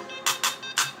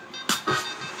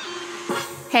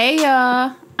Hey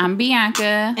y'all, I'm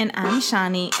Bianca. And I'm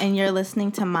Shani, and you're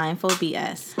listening to Mindful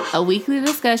BS. A weekly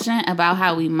discussion about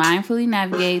how we mindfully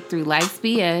navigate through life's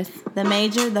BS. The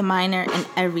major, the minor, and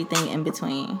everything in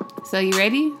between. So you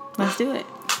ready? Let's do it.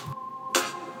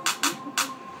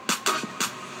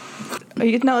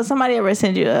 You know, somebody ever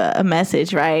send you a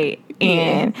message, right?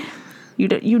 And you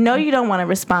don't want to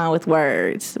respond with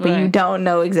words, but you don't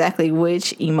know exactly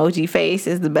which emoji face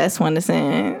is the best one to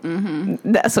send.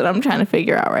 Mm-hmm. That's what I'm trying to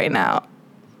figure out right now.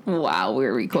 While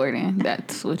we're recording,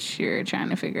 that's what you're trying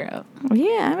to figure out.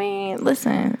 Yeah, I mean,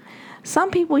 listen,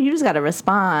 some people you just got to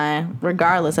respond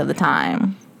regardless of the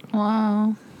time.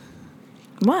 Wow.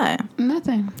 What?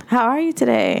 Nothing. How are you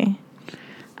today?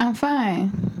 I'm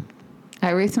fine.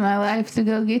 I risked my life to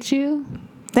go get you.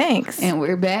 Thanks. And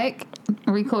we're back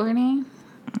recording.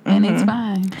 And it's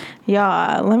fine.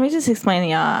 Y'all, let me just explain to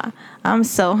y'all. I'm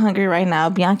so hungry right now.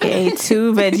 Bianca ate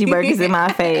 2 veggie burgers in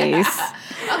my face.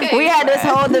 Okay, we had this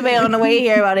whole debate on the way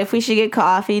here about if we should get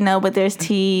coffee. No, but there's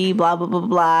tea, blah, blah, blah,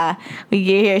 blah. We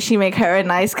get here, she make her a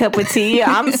nice cup of tea.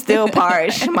 I'm still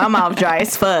parched. My mouth dry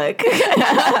as fuck.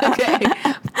 Okay.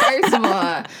 First of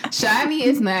all, Shani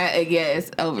is not a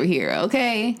guest over here,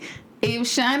 okay? If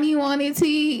Shani wanted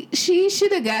tea, she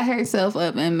should have got herself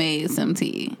up and made some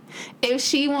tea. If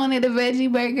she wanted a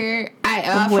veggie burger, I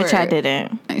offered. Which I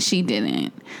didn't. She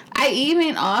didn't. I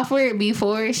even offered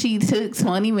before she took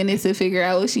 20 minutes to figure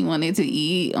out what she wanted to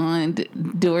eat on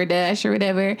DoorDash or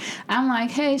whatever. I'm like,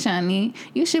 hey, Shani,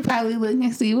 you should probably look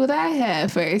and see what I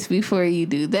have first before you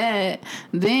do that.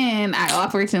 Then I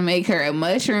offered to make her a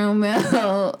mushroom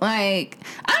meal. Like,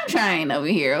 I'm trying over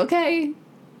here, okay?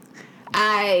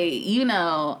 I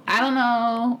don't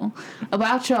know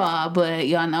about y'all, but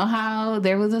y'all know how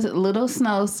there was a little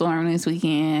snowstorm this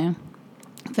weekend.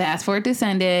 Fast forward to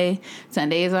Sunday.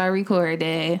 Sunday is our record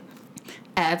day.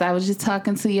 As I was just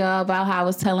talking to y'all about how I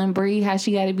was telling Bree how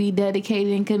she got to be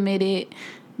dedicated and committed,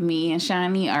 me and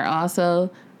Shani are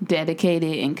also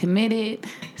dedicated and committed.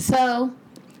 So,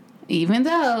 even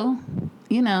though,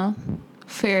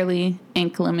 fairly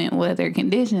inclement weather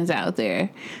conditions out there,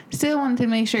 still wanted to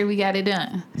make sure we got it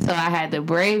done. So I had to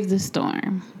brave the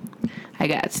storm. I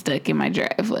got stuck in my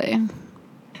driveway.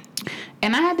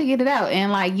 And I had to get it out.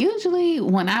 And usually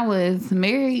when I was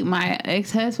married, my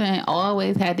ex-husband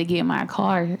always had to get my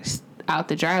car out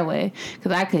the driveway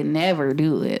because I could never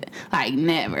do it.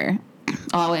 Never.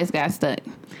 Always got stuck.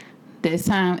 This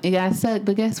time it got stuck,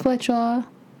 but guess what, y'all?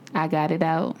 I got it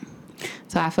out.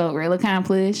 So I felt real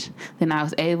accomplished. Then I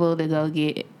was able to go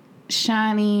get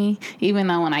Shani, even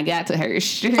though when I got to her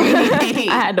street, I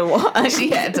had to walk.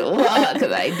 She had to walk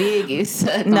because I did get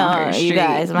stuck on her street. You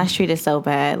guys, my street is so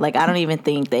bad. I don't even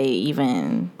think they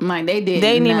even... they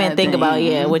didn't even think about,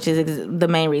 which is the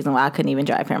main reason why I couldn't even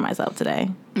drive here myself today.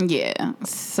 Yeah.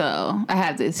 So I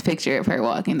have this picture of her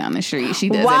walking down the street. She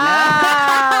doesn't know.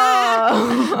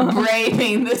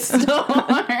 Braving the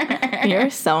storm. You're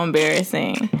so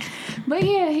embarrassing. But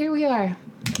yeah, here we are.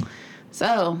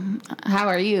 So, how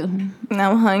are you?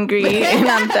 I'm hungry and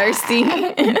I'm thirsty.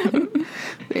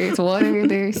 There's water,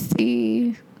 there's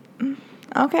tea.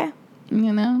 Okay.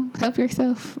 Help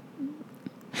yourself.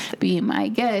 Be my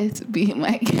guest,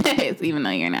 even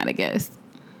though you're not a guest.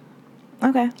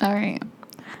 Okay. All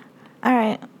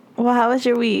right. Well, how was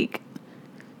your week?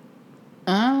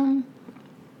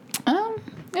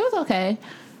 It was okay.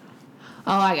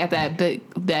 Oh, I got that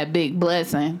big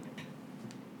blessing.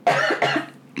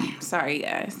 Sorry,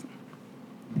 guys.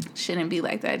 Shouldn't be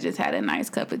like that. Just had a nice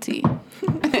cup of tea.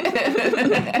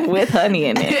 With honey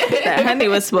in it. That honey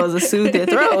was supposed to soothe your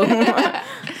throat.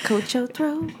 Coat your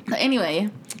throat. Anyway,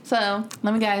 so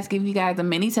let me give you guys a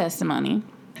mini testimony.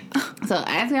 So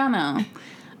as y'all know,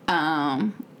 I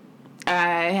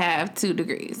have 2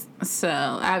 degrees. So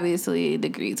obviously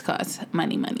degrees cost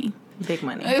money. Big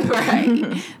money.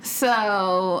 Right.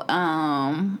 So,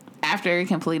 after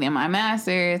completing my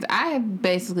master's, I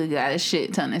basically got a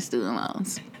shit ton of student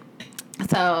loans.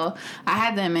 So, I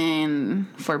had them in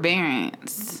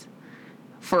forbearance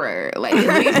for at least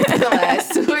the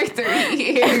last 2 or 3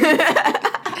 years.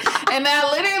 And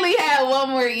I literally had 1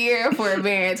 more year of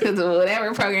forbearance because of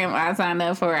whatever program I signed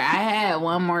up for. I had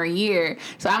 1 more year.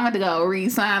 So I'm going to go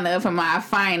re-sign up for my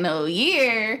final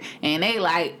year. And they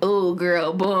like, oh,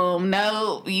 girl, boom.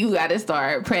 Nope, you got to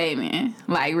start repaying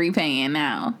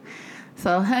now.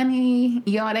 So, honey,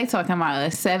 y'all, they talking about a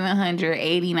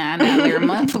 $789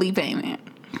 monthly payment.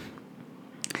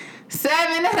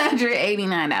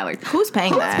 $789. Who's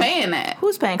paying that? Who's paying that?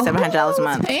 Who's paying $700 a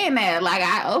month? Who's paying that? Like,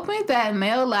 I opened that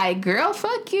mail like, girl,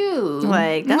 fuck you.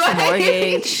 Like, that's a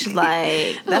mortgage.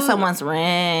 Like, that's someone's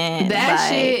rent. That like,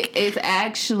 shit is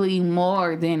actually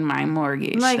more than my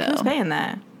mortgage. Like, though. who's paying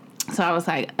that? So I was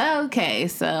like, okay,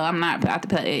 so I'm not about to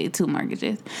pay 2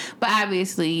 mortgages. But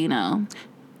obviously, you know,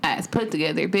 as put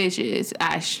together bitches,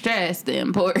 I stress the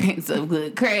importance of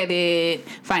good credit,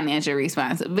 financial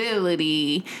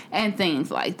responsibility, and things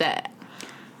like that.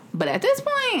 But at this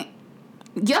point,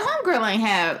 your homegirl ain't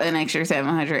have an extra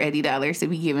 $780 to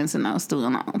be given to no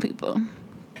student loan people.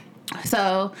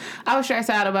 So I was stressed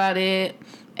out about it,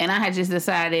 and I had just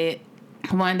decided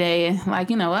one day, like,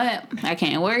 you know what? I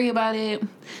can't worry about it.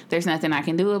 There's nothing I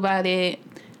can do about it.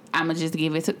 I'ma just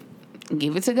give it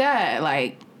to God.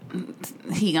 Like,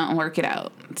 he gonna work it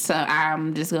out. So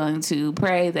I'm just going to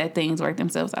pray that things work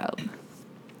themselves out.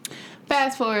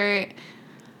 Fast forward,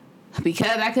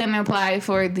 because I couldn't apply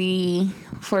for the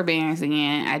forbearance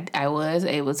again, I was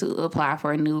able to apply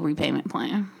for a new repayment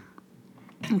plan.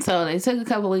 So they took a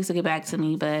couple weeks to get back to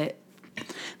me, but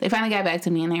they finally got back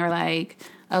to me and they were like,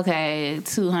 okay,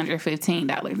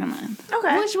 $215 a month.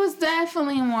 Okay. Which was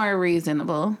definitely more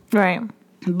reasonable. Right.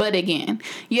 But again,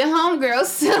 your homegirl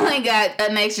still ain't got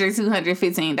an extra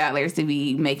 $215 to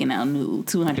be making a new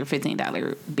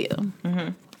 $215 bill. Mm-hmm.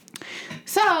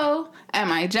 So, at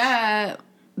my job,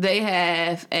 they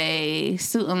have a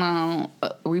student loan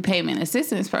repayment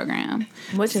assistance program.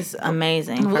 Which is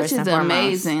amazing. Which is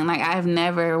amazing. Like, I've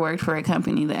never worked for a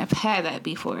company that had that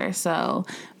before. So,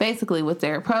 basically, with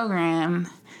their program,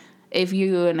 if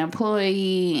you're an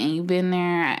employee and you've been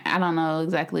there, I don't know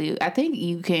exactly. I think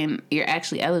you're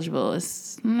actually eligible.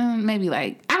 It's maybe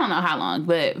like, I don't know how long,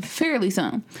 but fairly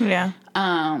soon. Yeah.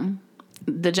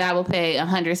 The job will pay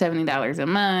 $170 a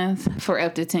month for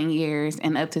up to 10 years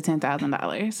and up to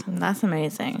 $10,000. That's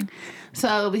amazing.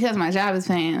 So because my job is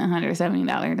paying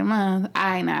 $170 a month,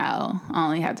 I now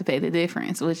only have to pay the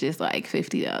difference, which is like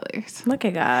 $50. Look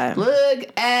at God.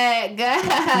 Look at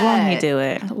God. Won't he do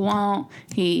it? Won't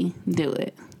he do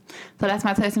it? So that's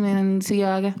my testimony to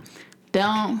y'all.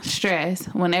 Don't stress.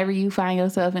 Whenever you find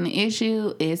yourself in an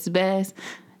issue, it's best.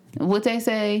 What they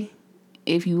say,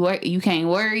 if you can't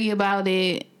worry about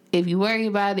it. If you worry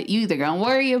about it, you either gonna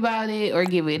worry about it or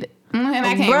give it. And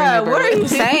I can't remember. What are you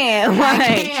saying? Like,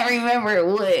 I can't remember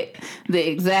what the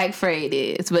exact phrase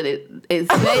is, but it's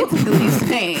basically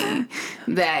saying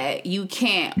that you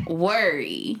can't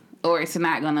worry, or it's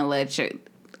not gonna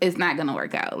it's not gonna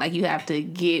work out. Like, you have to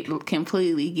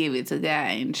completely give it to God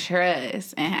and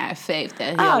trust and have faith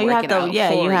that He'll work it out for you.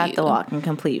 Yeah, you have to walk in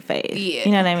complete faith. Yeah.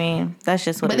 You know what I mean? That's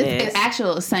just what it is. But it's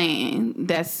actual saying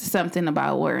that's something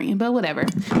about worrying. But whatever.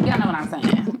 Y'all know what I'm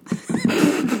saying.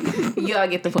 Y'all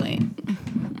get the point.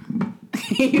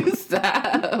 You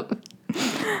stop.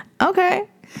 Okay.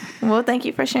 Well, thank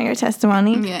you for sharing your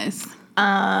testimony. Yes.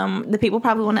 The people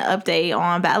probably want to update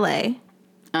on ballet.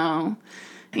 Oh.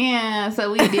 Yeah,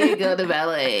 so we did go to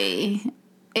ballet.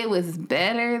 It was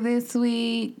better this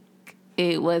week.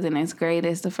 It wasn't as great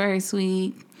as the first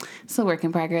week. It's a work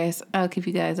in progress. I'll keep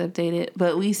you guys updated.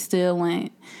 But we still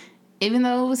went, even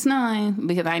though it was snowing,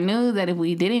 because I knew that if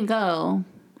we didn't go,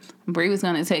 Brie was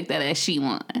going to take that as she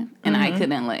won. And I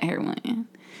couldn't let her win.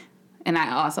 And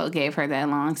I also gave her that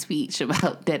long speech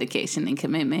about dedication and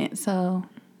commitment. So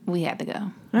we had to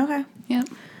go. Okay. Yep.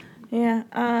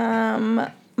 Yeah.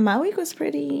 My week was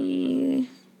pretty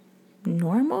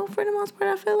normal for the most part,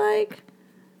 I feel like.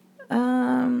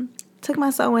 Took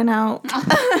my sewing out.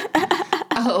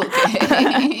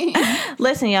 Okay.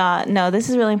 Listen, y'all. No, this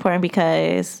is really important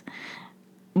because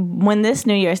when this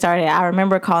new year started, I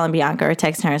remember calling Bianca or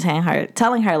texting her,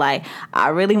 telling her, like, I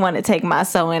really want to take my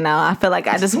sewing out. I feel like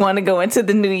I just want to go into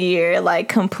the new year, like,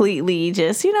 completely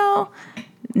just,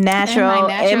 natural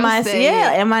in my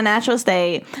natural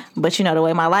state. But the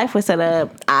way my life was set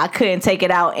up, I couldn't take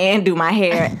it out and do my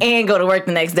hair and go to work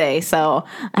the next day, so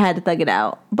I had to thug it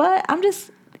out. But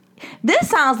this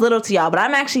sounds little to y'all, but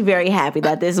I'm actually very happy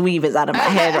that this weave is out of my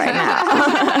head right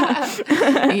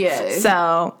now. Yes.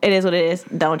 So it is what it is.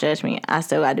 Don't judge me. I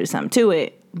still gotta do something to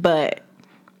it, but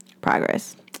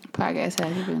progress has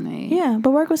been made. Yeah,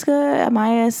 but work was good.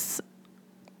 Amaya's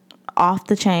off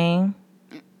the chain.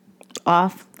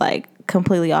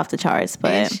 Completely off the charts,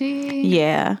 but is she?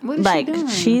 Yeah, what is she doing?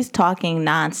 She's talking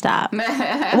nonstop,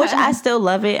 which I still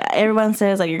love it. Everyone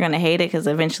says you're gonna hate it because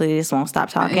eventually they just won't stop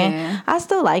talking. Yeah. I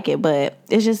still like it, but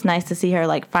it's just nice to see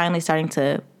her finally starting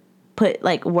to put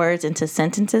words into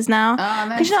sentences now.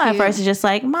 Because at first it's just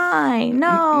mine,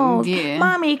 no,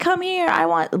 mommy, come here, I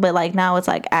want. But now it's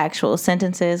actual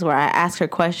sentences where I ask her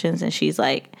questions and she's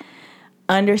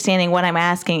understanding what I'm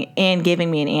asking and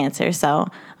giving me an answer. So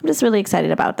I'm just really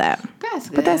excited about that. That's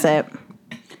good. But that's it.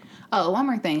 Oh, one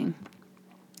more thing.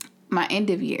 My end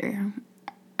of year,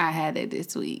 I had it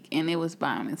this week, and it was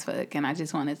bomb as fuck, and I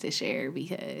just wanted to share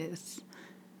because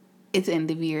it's end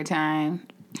of year time.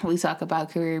 We talk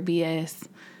about career BS,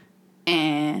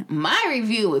 and my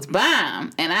review was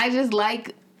bomb, and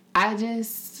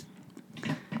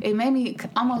it made me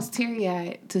almost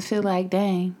teary-eyed to feel like,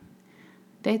 dang,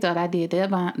 they thought I did that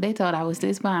bomb. They thought I was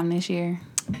this bomb this year.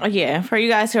 Oh, yeah. For you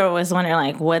guys who are always wondering,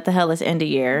 like, what the hell is end of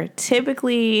year?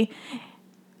 Typically,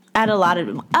 at a lot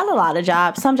of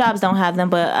jobs, some jobs don't have them,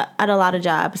 but at a lot of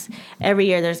jobs, every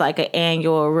year there's like an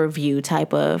annual review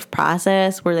type of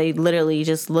process where they literally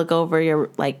just look over your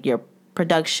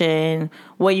production,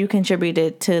 what you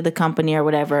contributed to the company or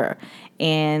whatever,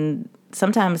 and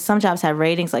sometimes some jobs have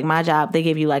ratings. Like my job, they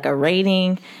give you like a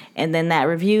rating, and then that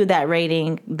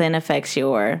rating then affects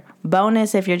your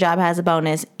bonus if your job has a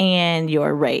bonus and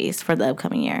your raise for the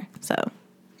upcoming year. So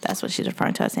that's what she's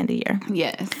referring to as end of year.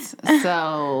 Yes.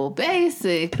 So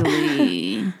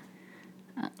basically,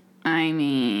 I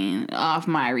mean, off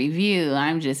my review,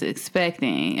 I'm just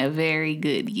expecting a very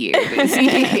good year this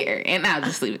year, and I'll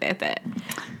just leave it at that.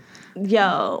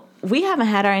 Yo, we haven't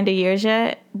had our end of years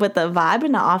yet, but the vibe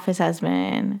in the office has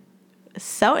been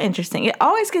so interesting. It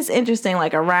always gets interesting,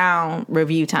 like, around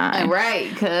review time. Right,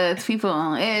 because people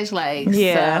on edge, like,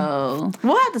 yeah. So.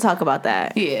 We'll have to talk about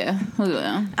that. Yeah, we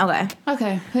will. Okay.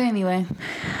 Okay, but anyway.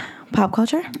 Pop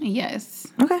culture? Yes.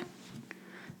 Okay.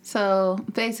 So,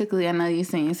 basically, I know you've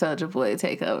seen Soulja Boy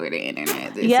take over the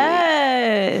internet this week.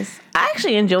 Yes. I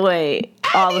actually enjoy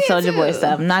all the Soulja Boy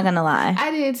stuff. I'm not going to lie.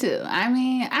 I did, too. I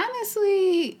mean,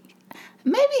 honestly,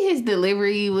 maybe his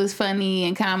delivery was funny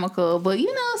and comical, but,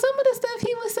 you know, some of the stuff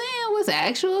he was saying was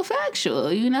actual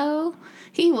factual, you know?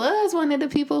 He was one of the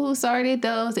people who started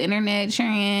those internet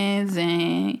trends,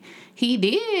 and he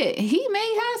made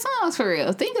hot songs for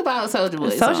real. Think about Soulja Boy.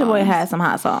 Soulja Boy had some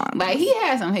hot songs. Like, he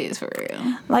had some hits for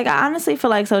real. Like, I honestly feel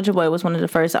like Soulja Boy was one of the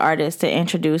first artists to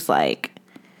introduce, like,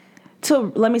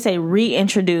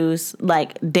 reintroduce,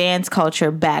 like, dance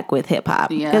culture back with hip-hop.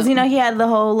 Because, you know, he had the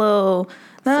whole little...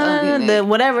 the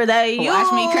whatever that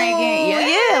watch me cranking.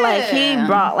 Yeah, like he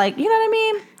brought, like, you know what I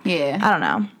mean? Yeah. I don't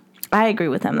know. I agree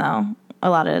with him though. A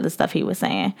lot of the stuff he was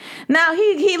saying. Now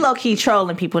he low key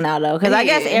trolling people now though, because I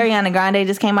guess Ariana Grande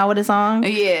just came out with a song.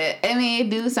 Yeah, I mean it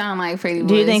do sound like Pretty Boy.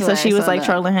 Do you think so? She was like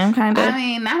trolling him, kind of. I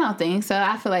mean, I don't think so.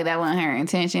 I feel like that wasn't her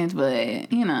intentions,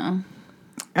 but you know.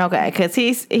 Okay, because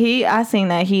I seen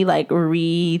that he like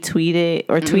retweeted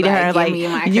or tweeted her like you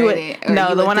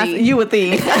a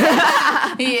thief.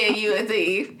 Yeah, you a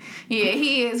thief. Yeah,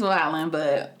 he is wilding,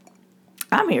 but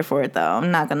I'm here for it though.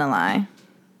 I'm not gonna lie.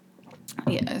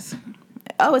 Yes.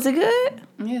 Oh, is it good?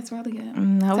 Yeah, it's really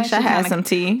good. I wish I had some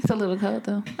tea. It's a little cold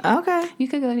though. Okay. You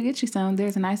could go get you some.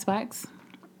 There's an ice box.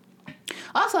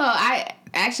 Also, I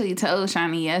actually told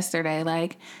Shani yesterday,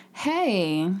 like,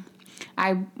 hey,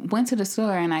 I went to the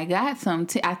store and I got some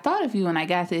tea. I thought of you when I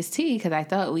got this tea because I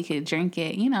thought we could drink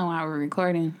it, you know, while we're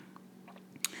recording.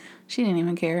 She didn't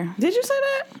even care. Did you say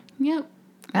that? Yep.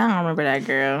 I don't remember that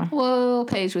girl. Well,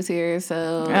 Paige was here,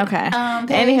 so... Okay.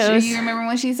 Paige, do you remember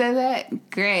when she said that?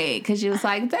 Great, because she was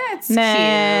like, that's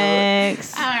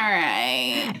Next. cute. All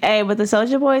right. Hey, but the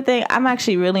Soulja Boy thing, I'm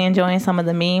actually really enjoying some of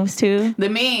the memes, too. The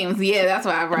memes, yeah, that's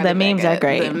why I brought the it back memes up. are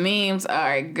great. The memes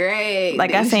are great.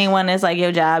 Like, I seen one that's like,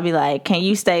 your job be like, can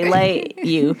you stay late?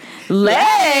 You late!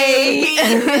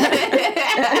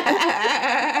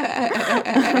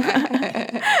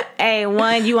 Hey,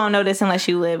 one, you won't know this unless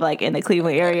you live like in the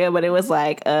Cleveland area, but it was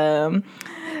like the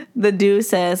dude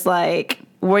says like,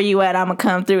 where you at? I'ma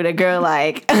come through. The girl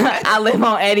like, I live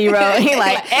on Eddie Road. He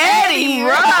like, Eddie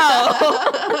Road.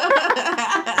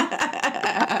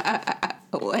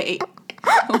 Wait.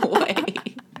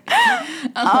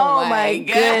 Oh my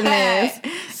goodness.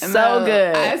 So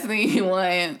good. I seen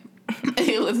one.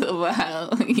 It was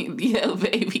about your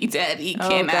baby daddy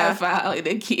cannot follow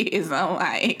the kids. I'm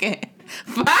like,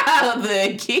 follow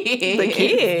the kids. The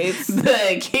kids.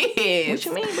 The kids. What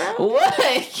you mean, bro? What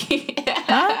kid?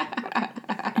 Huh?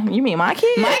 You mean my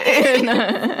kid? My kid.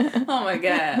 Oh my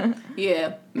god.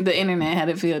 Yeah. The internet had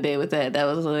a field day with that. That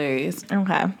was hilarious.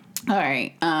 Okay. All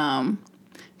right.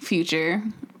 Future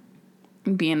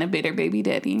being a bitter baby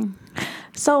daddy.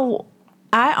 So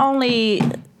I only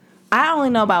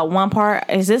know about one part.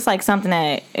 Is this like something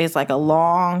that is like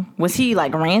was he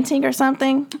like ranting or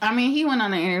something? I mean, he went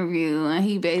on an interview and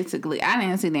he basically, I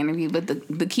didn't see the interview, but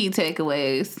the key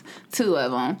takeaways, two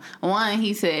of them. One,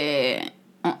 he said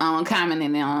on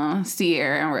commenting on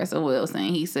Sierra and Russell Wilson.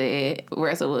 He said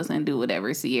Russell Wilson do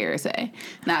whatever Sierra say.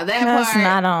 Now That's part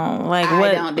not on. Like, I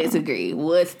what? don't disagree.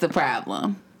 What's the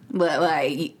problem? But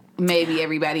like maybe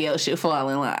everybody else should fall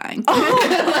in line. No,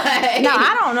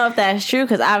 I don't know if that's true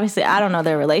because obviously I don't know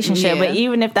their relationship. Yeah. But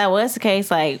even if that was the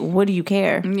case, like, what do you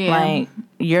care? Yeah. Like,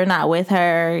 you're not with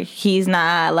her. He's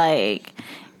not. Like,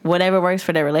 whatever works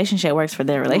for their relationship works for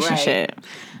their relationship. Right.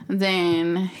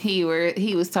 Then he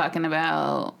was talking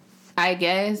about, I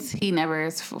guess he never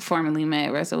formally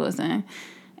met Russell Wilson,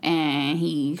 and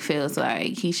he feels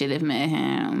like he should have met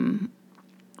him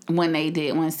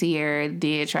when Sierra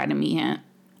did try to meet him,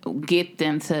 get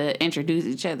them to introduce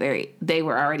each other. They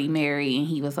were already married, and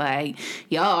he was like,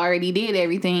 y'all already did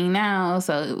everything now,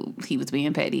 so he was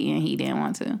being petty and he didn't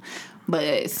want to.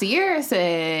 But Sierra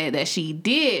said that she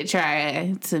did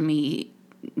try to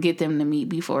get them to meet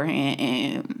beforehand,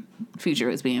 and Future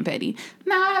was being petty.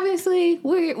 Now, obviously,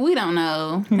 we don't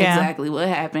know exactly what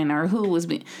happened or who was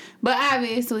being, but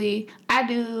obviously, I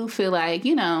do feel like,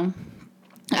 you know,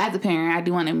 as a parent, I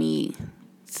do want to meet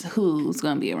who's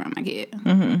going to be around my kid.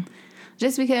 Mm-hmm.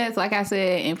 Just because, like I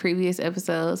said in previous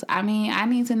episodes, I mean, I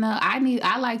need to know.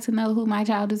 I like to know who my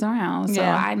child is around. So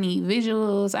I need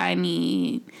visuals. I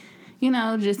need, you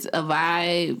know, just a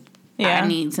vibe. Yeah. I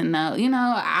need to know. You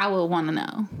know, I would want to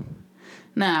know.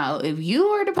 Now, if you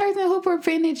were the person who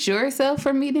prevented yourself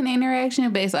from meeting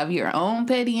interaction based off your own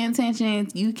petty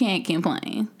intentions, you can't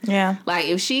complain. Yeah. Like,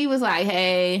 if she was like,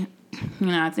 hey, you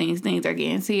know, I think things are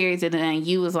getting serious, and then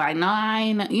you was like, no, I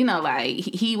ain't, you know, like,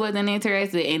 he wasn't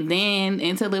interested, and then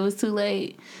until it was too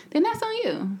late, then that's on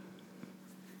you.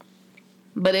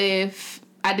 But if,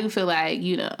 I do feel like,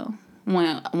 you know,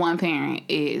 when one parent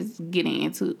is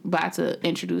about to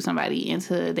introduce somebody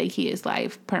into their kid's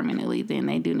life permanently, then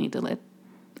they do need to let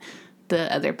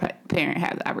the other parent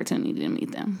have the opportunity to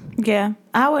meet them. Yeah,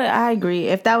 I agree.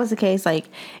 If that was the case, like,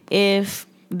 if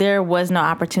there was no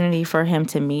opportunity for him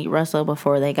to meet Russell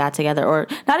before they got together, or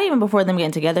not even before them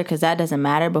getting together, because that doesn't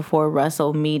matter, before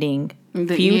Russell meeting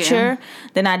Future,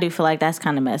 then I do feel like that's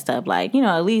kind of messed up. Like, you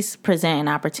know, at least present an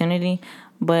opportunity.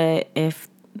 But if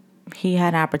he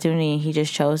had an opportunity and he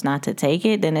just chose not to take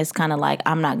it, then it's kind of like,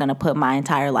 I'm not going to put my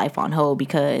entire life on hold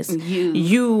because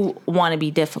you want to be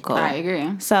difficult. I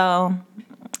agree. So,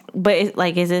 but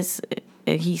is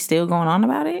he still going on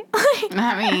about it?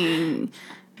 I mean,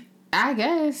 I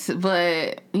guess,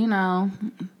 but, you know,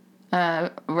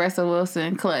 Russell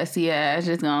Wilson, is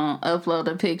just going to upload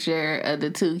a picture of the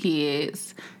two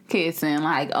kids kissing,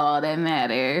 like, all that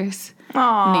matters.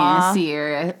 Aww. Then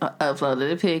Sierra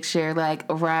uploaded a picture, like,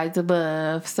 rides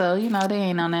above. So, you know, they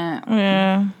ain't on that.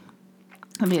 Yeah.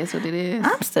 That's what it is.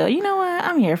 I'm still, you know what?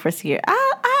 I'm here for Sierra.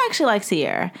 I actually like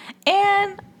Sierra.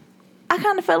 And I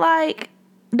kind of feel like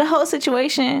the whole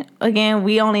situation, again,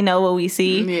 we only know what we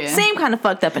see, seemed kind of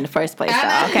fucked up in the first place,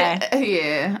 though, okay?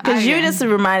 Yeah. Because you just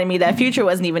reminded me that Future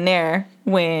wasn't even there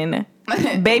when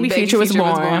Baby Future was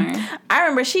born. I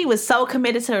remember she was so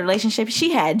committed to the relationship.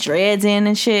 She had dreads in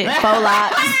and shit, faux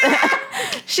locks.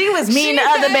 She was meeting the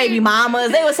other baby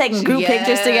mamas. They were taking group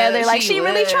pictures together. Like, she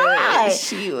really tried.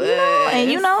 She was. You know?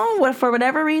 And, you know, for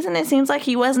whatever reason, it seems like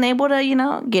he wasn't able to, you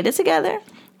know, get it together.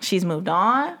 She's moved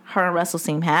on. Her and Russell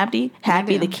seem happy.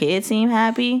 The kids seem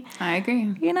happy. I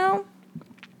agree. You know?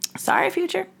 Sorry,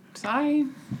 Future. Sorry.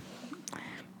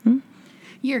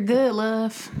 You're good,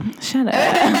 love. Shut up.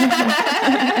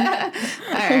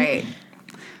 All right.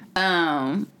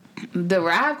 The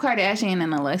Rob Kardashian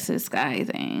and Alexis Sky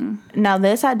thing. Now,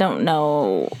 this I don't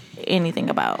know anything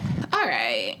about. All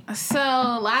right. So,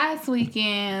 last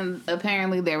weekend,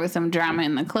 apparently there was some drama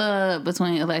in the club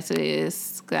between Alexis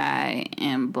Sky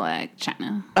and Blac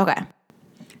Chyna. Okay.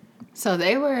 So,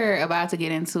 they were about to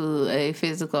get into a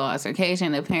physical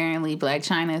altercation. Apparently, Blac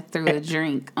Chyna threw a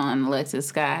drink on Alexis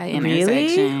Sky in her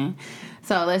section.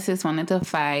 So, Alexis wanted to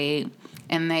fight.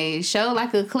 And they show,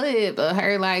 like, a clip of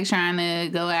her, like, trying to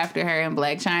go after her and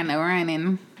Blac Chyna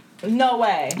running. No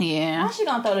way. Yeah. How's she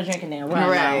gonna throw the drink in there?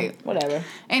 Right. Whatever.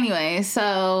 Anyway,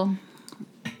 so,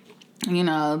 you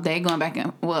know, they going back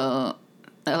and, well,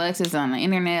 Alexis on the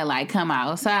internet, like, come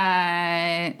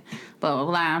outside, blah, blah,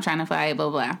 blah, I'm trying to fight,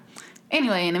 blah, blah.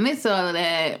 Anyway, in the midst of all of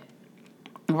that,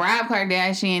 Rob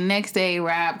Kardashian, next day,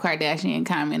 Rob Kardashian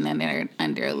commented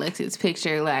under Alexis'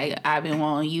 picture, like, I've been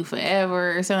wanting you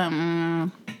forever or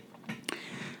something.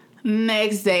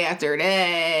 Next day after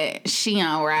that, she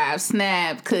on Rob's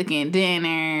Snap cooking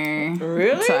dinner.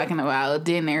 Really? Talking about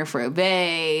dinner for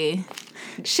Bae.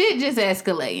 Shit just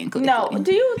escalating quickly. No,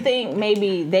 do you think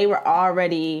maybe they were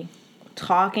already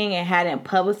talking and hadn't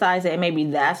publicized it, and maybe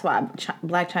that's why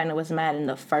Blac Chyna was mad in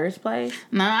the first place?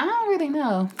 No, I don't really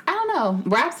know. I don't know.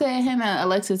 Rob said him and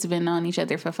Alexis have been knowing each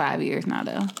other for 5 years now,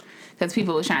 though. Because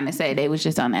people were trying to say they was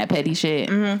just on that petty shit.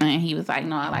 Mm-hmm. And he was like,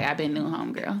 no, like, I've been new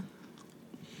homegirl.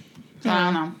 So I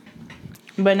don't know.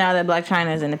 But now that Blac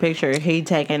Chyna's in the picture, he's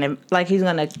going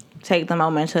to take the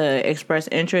moment to express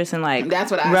interest and, like, that's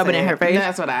what I rub said. it in her face.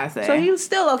 That's what I said. So he was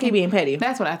still low-key being petty.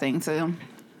 That's what I think, too.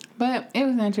 But it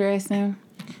was interesting.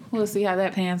 We'll see how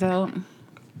that pans out.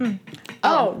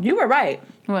 Oh, you were right.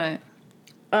 What?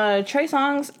 Trey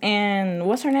Songz and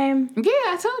what's her name? Yeah,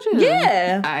 I told you.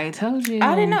 Yeah. I told you.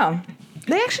 I didn't know.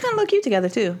 They actually kind of look cute together,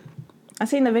 too. I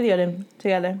seen the video of them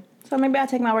together. So maybe I'll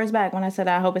take my words back when I said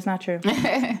I hope it's not true.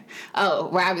 Oh,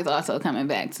 Rob is also coming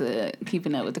back to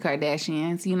Keeping Up with the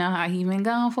Kardashians. You know how he been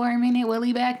gone for a minute? Will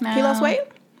he back now? He lost weight?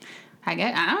 I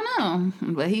don't know,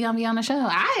 but he gonna be on the show.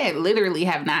 I literally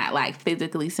have not like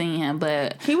physically seen him,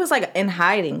 but he was like in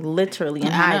hiding, literally in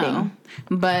hiding.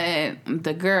 But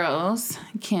the girls,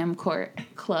 Kim, Court,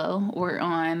 Chloe, were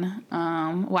on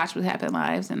Watch What Happened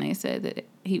Lives, and they said that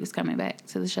he was coming back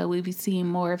to the show. We'll be seeing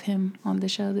more of him on the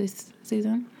show this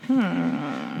season.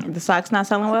 The socks not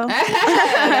selling well. That's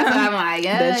why I'm like,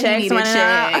 the checks he running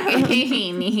out.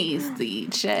 He needs the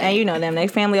check. And you know them, they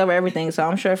family over everything. So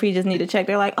I'm sure if he just need a check,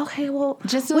 they're like, okay, well,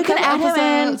 just we can add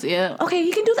episodes. him in. Yeah. Okay,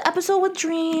 you can do the episode with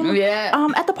Dream. Yeah.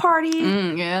 At the party.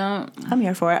 Yeah. I'm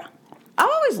here for it. I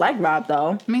always liked Rob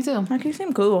though. Me too. Like he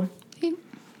seemed cool.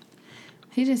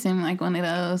 He just seemed like one of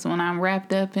those, when I'm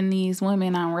wrapped up in these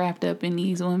women, I'm wrapped up in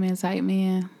these women type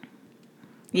man.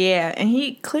 Yeah, and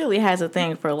he clearly has a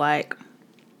thing for, like,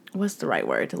 what's the right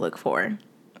word to look for?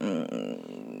 I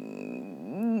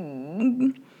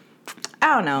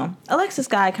don't know. Alexis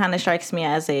Guy kind of strikes me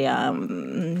as a, never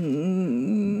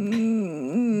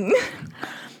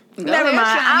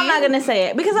mind. I'm not going to say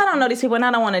it because I don't know these people and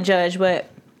I don't want to judge, but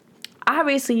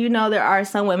obviously, you know, there are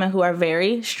some women who are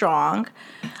very strong.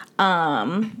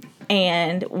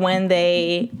 And when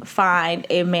they find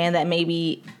a man that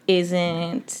maybe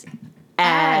isn't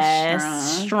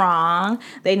as strong,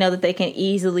 they know that they can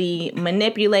easily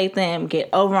manipulate them, get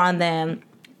over on them,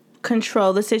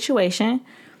 control the situation.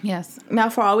 Yes. Now,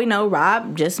 for all we know,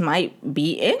 Rob just might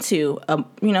be into a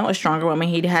stronger woman.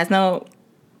 He has no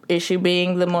issue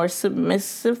being the more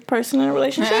submissive person in a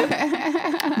relationship.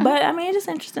 But I mean, it's just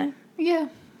interesting. Yeah,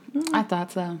 I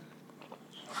thought so.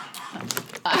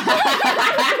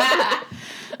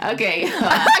 Okay,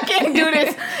 I can't do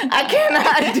this. I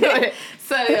cannot do it.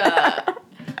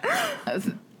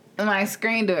 So, my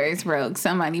screen door is broke.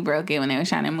 Somebody broke it when they were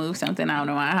trying to move something out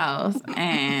of my house,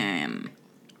 and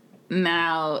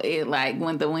now it, like,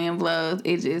 when the wind blows,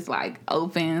 it just, like,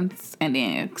 opens and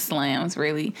then slams,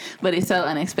 really. But it's so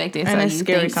unexpected, and so you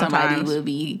think somebody will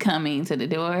be coming to the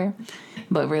door,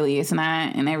 but really it's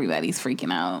not, and everybody's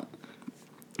freaking out.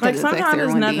 Like, sometimes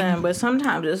it's nothing, but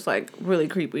sometimes it's, like, really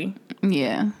creepy.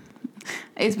 Yeah.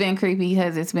 It's been creepy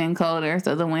because it's been colder,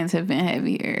 so the winds have been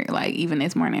heavier. Like, even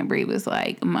this morning, Bree was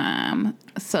like, Mom.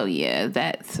 So, yeah,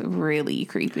 that's really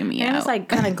creeping me out. And it's, like,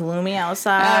 kind of gloomy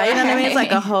outside. You know what I mean? It's,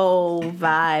 like, a whole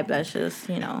vibe that's just,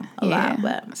 a lot.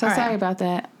 But, so, sorry about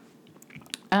that.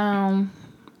 I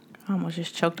almost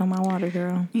just choked on my water,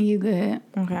 girl. You good.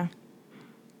 Okay.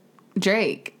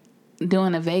 Drake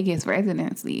doing a Vegas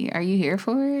residency. Are you here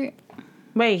for it?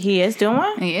 Wait, he is doing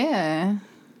one? Yeah.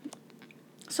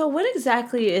 So what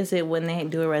exactly is it when they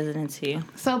do a residency?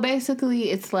 So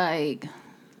basically it's like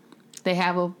they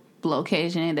have a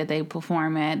location that they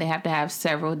perform at. They have to have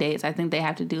several dates. I think they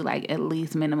have to do like at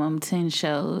least minimum 10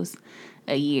 shows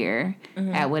a year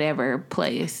at whatever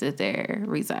place that they're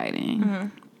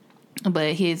residing.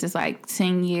 But his is like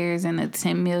 10 years and a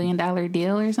 $10 million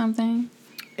deal or something.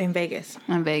 In Vegas.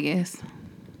 In Vegas.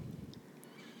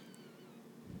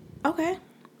 Okay.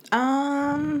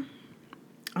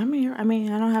 I mean,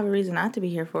 I don't have a reason not to be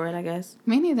here for it, I guess.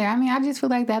 Me neither. I mean, I just feel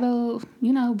like that'll,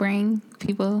 bring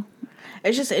people.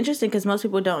 It's just interesting because most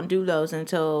people don't do those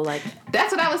until, like...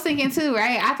 That's what I was thinking, too,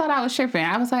 right? I thought I was tripping.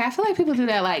 I was like, I feel like people do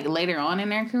that, like, later on in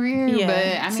their career. Yeah.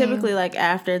 But, I mean... Typically, like,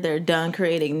 after they're done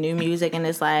creating new music and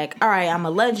it's like, all right, I'm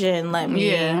a legend. Let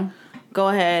me go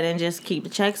ahead and just keep the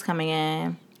checks coming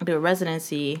in. Do a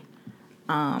residency.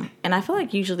 And I feel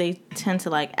like usually they tend to,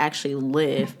 like, actually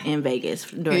live in Vegas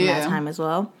during that time as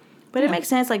well. But it makes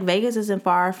sense. Like, Vegas isn't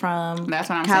far from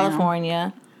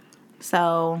California.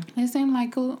 So it seemed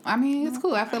like cool. I mean, it's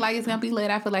cool. I feel like it's gonna be lit.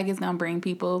 I feel like it's gonna bring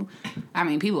people. I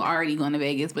mean, people are already going to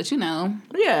Vegas, but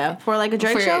yeah, for like a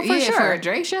Drake show, for sure. For a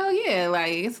Drake show, yeah,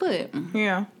 like it's lit.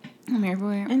 Yeah, I'm here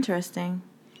for it. Interesting.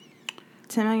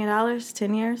 $10 million,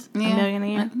 10 years, $1 million a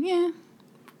year. Yeah.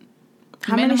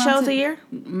 How many shows a year?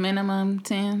 Minimum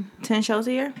 10. 10 shows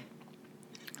a year?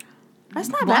 That's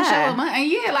not One show a bad. month.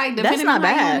 Yeah, like That's depending not on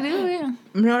bad. how you want to do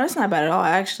it. No, that's not bad at all,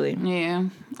 actually. Yeah,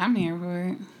 I'm here for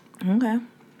it. Okay.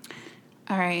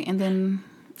 All right, and then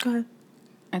Go ahead.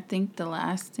 I think the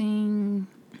last thing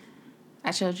I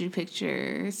showed you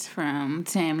pictures from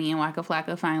Tammy and Waka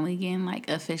Flocka finally getting like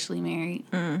officially married.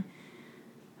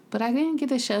 But I didn't get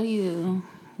to show you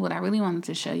what I really wanted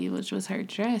to show you, which was her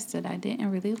dress that I didn't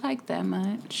really like that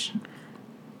much.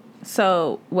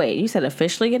 So, wait, you said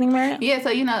officially getting married? Yeah,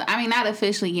 so, not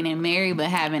officially getting married, but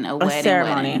having a wedding.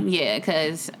 Ceremony. Yeah,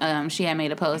 because she had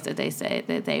made a post that they said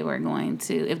that they were going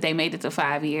to, if they made it to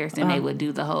 5 years, then they would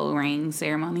do the whole ring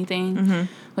ceremony thing,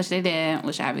 which they did,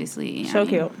 which obviously... So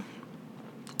cute.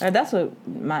 That's what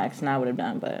my ex and I would have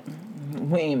done, but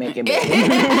we ain't make it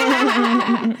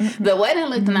big. The wedding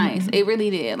looked nice. It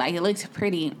really did. Like, it looked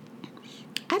pretty.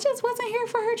 I just wasn't here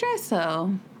for her dress,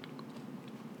 though.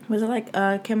 Was it like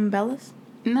Kim Bellis?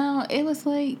 No, it was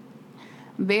like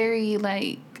very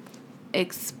like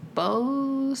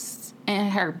exposed,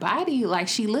 and her body, like,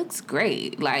 she looks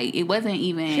great. Like, it wasn't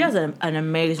even. She has an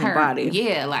amazing body.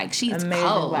 Yeah, like, she's amazing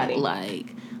cold, body.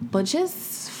 like, but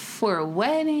just for a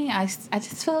wedding, I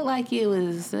just felt like it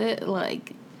was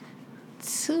like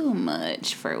too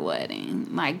much for a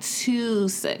wedding, like too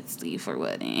sexy for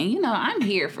wedding. And I'm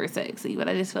here for sexy, but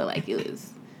I just felt like it was.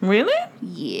 Really?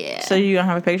 Yeah. So you don't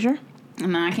have a picture?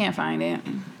 No, I can't find it.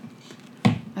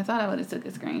 I thought I would have took a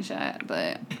screenshot,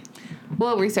 but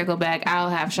we'll recircle back.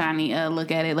 I'll have Shani look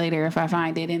at it later if I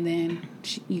find it, and then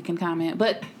you can comment.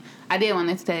 But I did want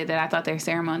to say that I thought their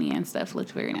ceremony and stuff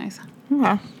looked very nice.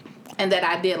 Okay. And that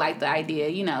I did like the idea,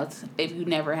 if you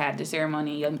never had the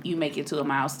ceremony, you make it to a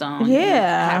milestone.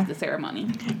 Yeah. And have the ceremony.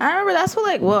 I remember that's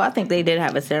what, I think they did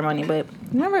have a ceremony, but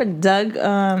remember Doug,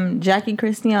 Jackie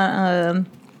Christie on...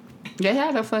 They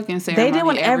had a fucking ceremony. They did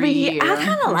one every year. I year.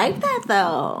 kind of like that,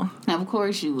 though. Of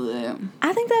course you would.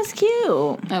 I think that's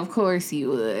cute. Of course you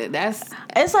would. It's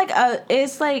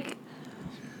like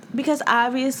because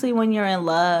obviously when you're in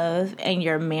love and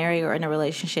you're married or in a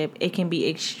relationship, it can be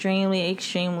extremely,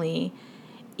 extremely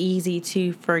easy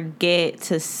to forget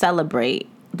to celebrate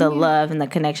the love and the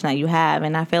connection that you have.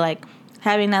 And I feel like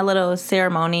having that little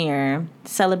ceremony or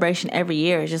celebration every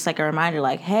year is just like a reminder,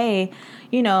 like, hey,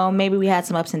 maybe we had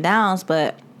some ups and downs,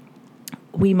 but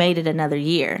we made it another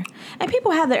year. And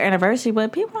people have their anniversary,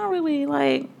 but people don't really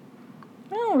they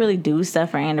don't really do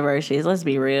stuff for anniversaries. Let's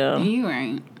be real. You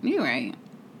right.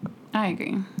 I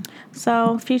agree.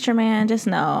 So, future man, just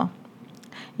know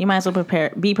you might as well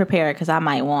be prepared because I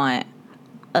might want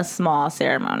a small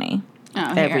ceremony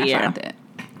every year. I found it.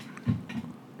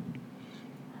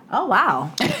 Oh,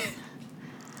 wow.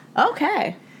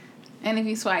 Okay. And if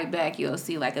you swipe back, you'll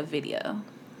see like a video.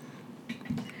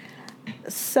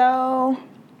 So,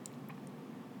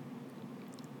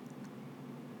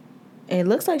 it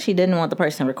looks like she didn't want the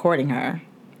person recording her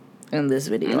in this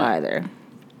video either.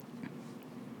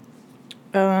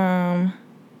 Well,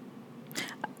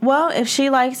 if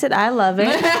she likes it, I love it.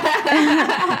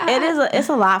 It's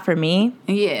a lot for me.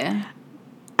 Yeah.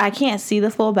 I can't see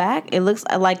the full back. It looks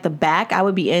like the back I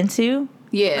would be into.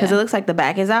 Yeah. Because it looks like the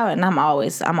back is out, and I'm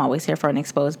always here for an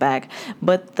exposed back.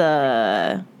 But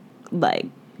the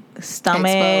stomach,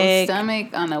 exposed stomach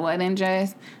on the wedding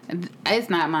dress, it's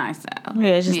not my style.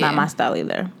 Yeah, it's just not my style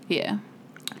either. Yeah.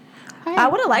 I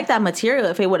would have liked that material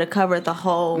if it would have covered the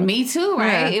whole. Me too,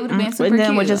 right? Yeah. It would have been super And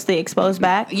then cute. with just the exposed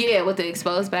back. Yeah, with the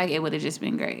exposed back, it would have just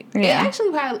been great. Yeah. It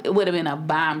actually probably would have been a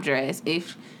bomb dress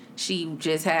if she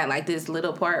just had like this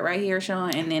little part right here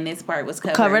showing, and then this part was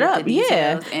covered up.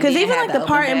 Yeah, because even like the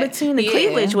part in between the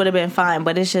cleavage would have been fine,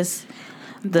 but it's just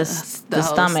the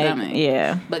stomach.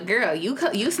 Yeah. But girl, you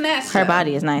snatched her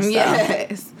body is nice.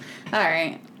 Yes. All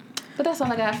right. But that's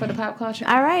all I got for the pop culture.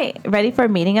 All right. Ready for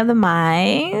Meeting of the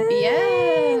Minds?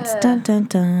 Yeah. Dun, dun,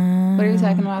 dun. What are we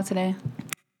talking about today?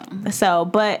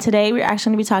 But today we're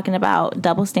actually going to be talking about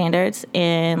double standards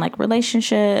in like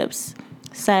relationships,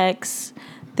 sex,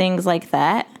 things like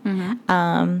that. Mm-hmm.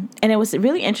 And it was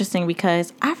really interesting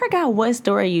because I forgot what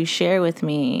story you shared with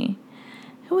me.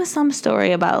 It was some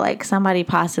story about like somebody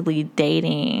possibly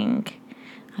dating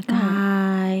a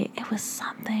guy. It was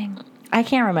something. I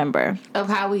can't remember. Of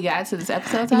how we got to this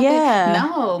episode topic? Yeah.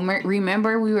 No,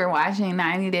 remember we were watching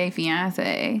 90 Day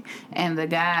Fiancé and the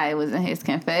guy was in his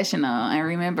confessional, and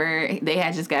remember they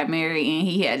had just got married and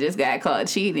he had just got caught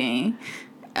cheating.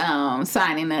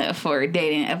 Signing up for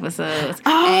dating episodes.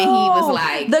 Oh, and he was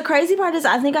like... The crazy part is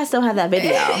I think I still have that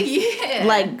video. Yeah.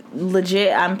 Like,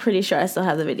 legit, I'm pretty sure I still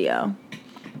have the video.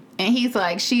 And he's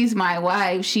like, she's my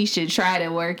wife. She should try to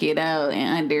work it out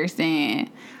and understand.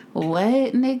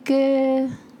 What,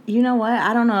 nigga? You know what?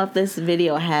 I don't know if this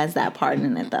video has that part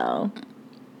in it, though.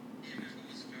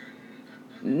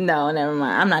 No, never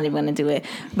mind. I'm not even going to do it.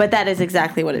 But that is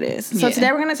exactly what it is. So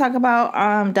today we're going to talk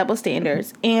about double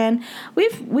standards. And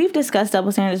we've discussed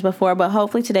double standards before, but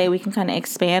hopefully today we can kind of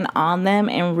expand on them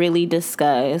and really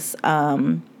discuss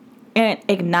and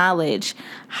acknowledge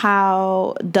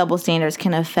how double standards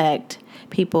can affect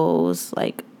people's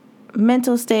like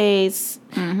mental states,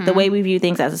 the way we view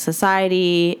things as a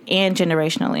society, and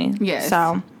generationally. Yes.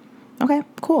 So, okay,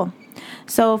 cool.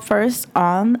 So first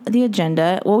on the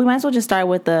agenda, well, we might as well just start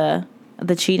with the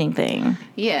cheating thing.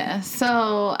 Yeah,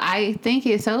 so I think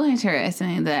it's so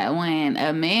interesting that when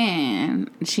a man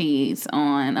cheats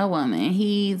on a woman,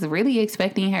 he's really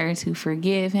expecting her to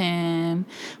forgive him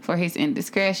for his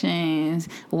indiscretions,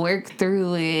 work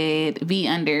through it, be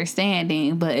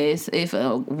understanding. But if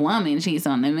a woman cheats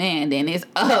on the man, then it's,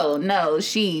 oh no,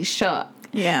 she's shocked.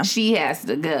 Yeah. She has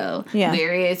to go. Yeah.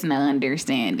 There is no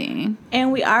understanding.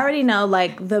 And we already know,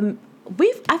 like, I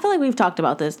feel like we've talked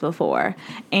about this before.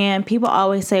 And people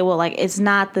always say, well, like, it's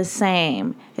not the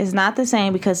same. It's not the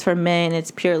same because for men, it's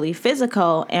purely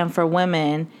physical. And for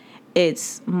women,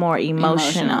 it's more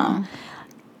emotional.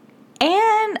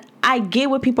 And I get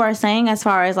what people are saying as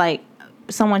far as, like,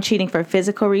 someone cheating for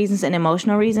physical reasons and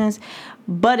emotional reasons.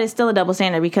 But it's still a double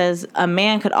standard because a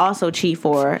man could also cheat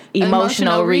for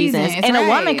emotional reasons. And a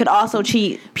woman could also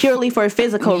cheat purely for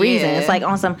physical reasons. It's like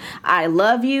on some, I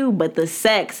love you, but the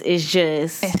sex is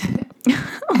just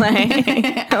like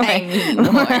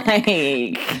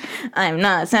I'm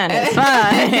not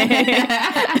satisfied.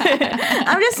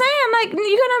 I'm just saying, like,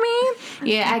 you know what I mean?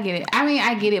 Yeah, I get it. I mean,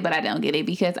 I get it, but I don't get it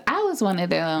because I was one of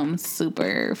them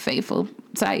super faithful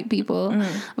type people.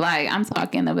 Like, I'm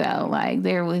talking about, like,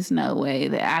 there was no way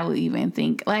that I would even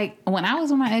think, like, when I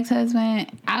was with my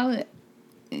ex-husband, I would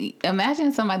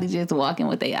imagine somebody just walking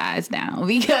with their eyes down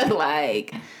because,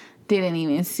 like, didn't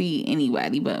even see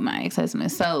anybody but my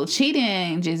ex-husband. So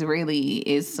cheating just really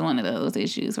is one of those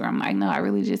issues where I'm like, no, I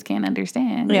really just can't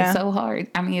understand. Yeah. It's so hard.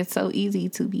 I mean, it's so easy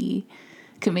to be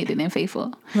committed and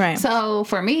faithful. Right. So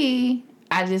for me,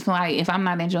 I just like, if I'm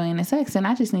not enjoying the sex, then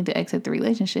I just need to exit the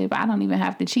relationship. I don't even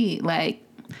have to cheat. Like,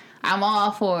 I'm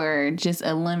all for just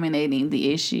eliminating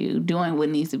the issue, doing what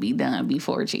needs to be done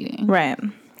before cheating. Right.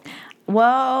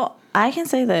 Well, I can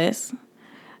say this.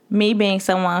 Me being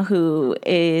someone who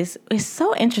is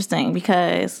so interesting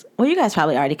because, well, you guys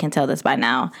probably already can tell this by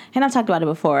now, and I've talked about it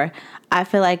before. I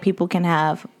feel like people can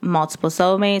have multiple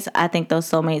soulmates. I think those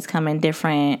soulmates come in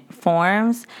different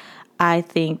forms. I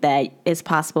think that it's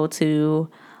possible to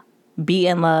be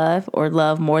in love or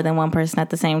love more than one person at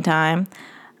the same time.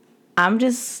 I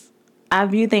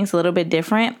view things a little bit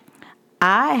different.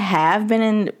 I have been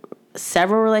in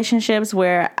several relationships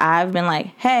where I've been like,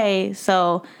 hey,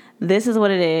 so this is what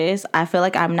it is. I feel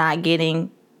like I'm not getting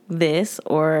this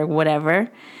or whatever.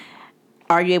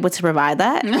 Are you able to provide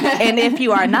that? And if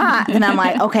you are not, then I'm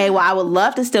like, okay, well, I would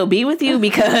love to still be with you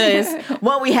because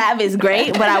what we have is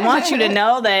great, but I want you to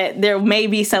know that there may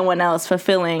be someone else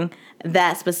fulfilling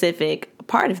that specific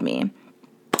part of me.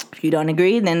 If you don't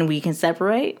agree, then we can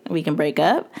separate. We can break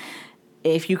up.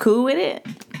 If you cool with it,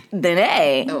 then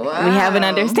hey, we have an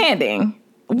understanding.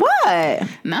 What?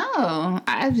 No,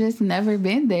 I've just never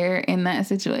been there in that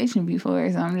situation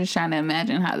before. So I'm just trying to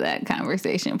imagine how that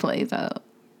conversation plays out.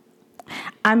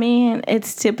 I mean,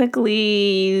 it's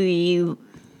typically,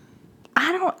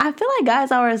 I feel like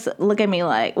guys always look at me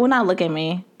like, well, not look at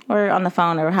me or on the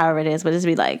phone or however it is, but just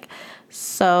be like,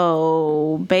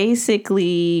 so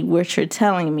basically what you're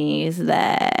telling me is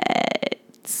that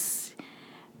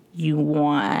you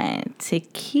want to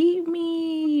keep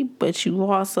me, but you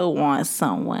also want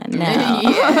someone now.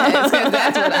 Yes, because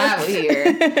that's what I would hear.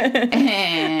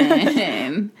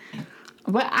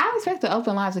 But I respect the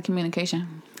open lines of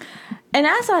communication. And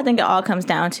that's what I think it all comes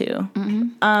down to.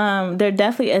 Mm-hmm. There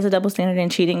definitely is a double standard in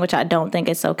cheating, which I don't think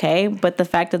it's okay. But the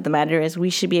fact of the matter is we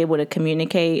should be able to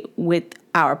communicate with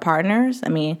our partners. I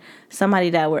mean, somebody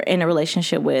that we're in a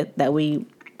relationship with that we,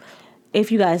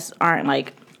 if you guys aren't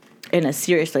like in a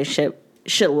serious relationship,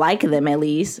 should like them at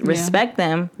least, respect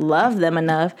them, love them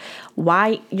enough.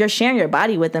 Why you're sharing your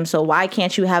body with them. So why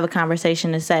can't you have a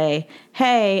conversation to say,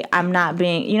 hey, I'm not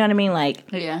being, you know what I mean? Like,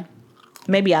 yeah.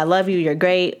 Maybe I love you, you're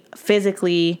great.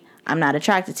 Physically, I'm not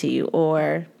attracted to you.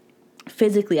 Or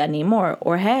physically, I need more.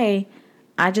 Or, hey,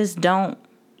 I just don't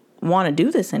want to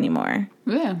do this anymore.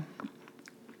 Yeah.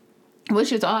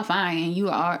 Which is all fine. And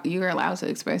you're allowed to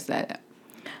express that.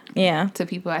 Yeah. To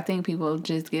people. I think people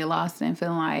just get lost and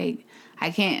feel like,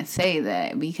 I can't say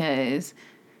that because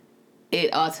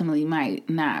it ultimately might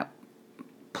not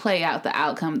play out the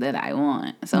outcome that I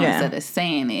want. So instead of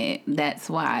saying it, that's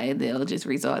why they'll just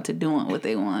resort to doing what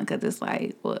they want, because it's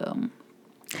like, well.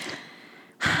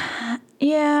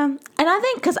 Yeah. And I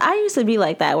think, because I used to be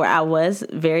like that, where I was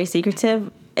very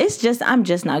secretive. It's just, I'm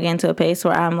just now getting to a pace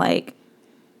where I'm like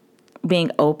being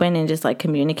open and just like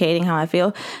communicating how I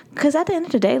feel. Because at the end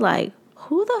of the day, like,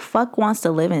 who the fuck wants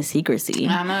to live in secrecy?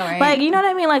 I know, right? Like, you know what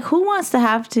I mean? Like, who wants to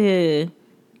have to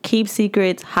keep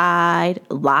secrets, hide,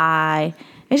 lie?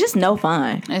 It's just no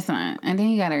fun. It's not. And then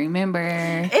you got to remember.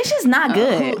 It's just not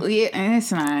good. Yeah,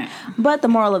 it's not. But the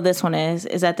moral of this one is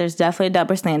that there's definitely a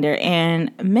double standard.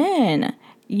 And men,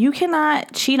 you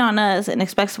cannot cheat on us and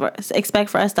expect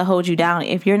for us to hold you down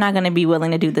if you're not going to be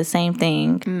willing to do the same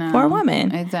thing for a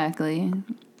woman. Exactly.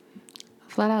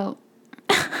 Flat out.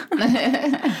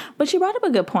 But you brought up a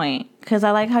good point, because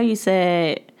I like how you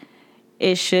said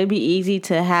it should be easy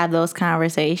to have those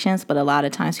conversations, but a lot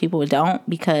of times people don't,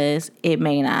 because it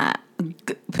may not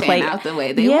play out the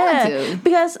way they want to.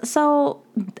 Because, so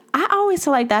I always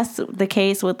feel like that's the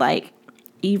case with like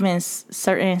even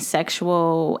certain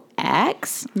sexual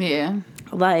acts. Yeah.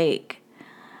 Like,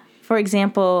 for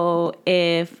example,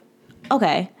 we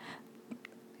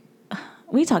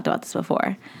talked about this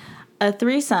before. A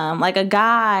threesome, like a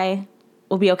guy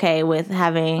will be okay with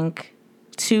having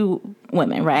 2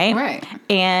 women, right? Right.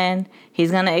 And he's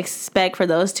going to expect for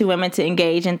those 2 women to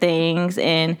engage in things.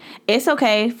 And it's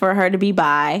okay for her to be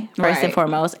bi, first and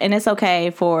foremost. And it's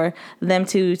okay for them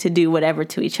to do whatever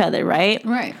to each other, right?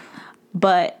 Right.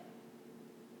 But,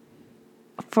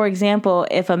 for example,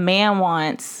 if a man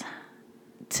wants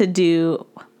to do,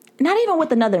 not even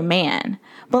with another man,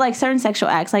 but like certain sexual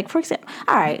acts, like, for example,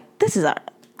 all right,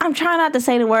 I'm trying not to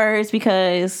say the words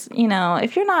because, you know,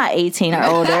 if you're not 18 or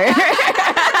older,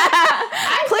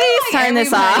 please turn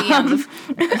this off.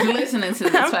 Listening to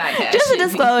this podcast. Just a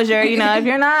disclosure, you know, if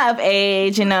you're not of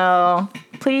age, you know,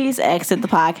 please exit the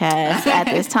podcast at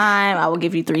this time. I will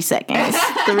give you 3 seconds.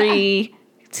 3,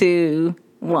 2,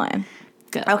 1.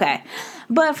 Go. Okay.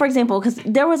 But for example, because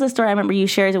there was a story I remember you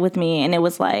shared it with me, and it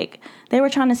was like they were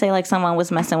trying to say like someone was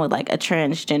messing with like a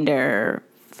transgender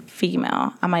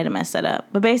female. I might have messed that up.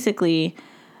 But basically,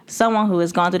 someone who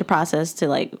has gone through the process to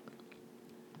like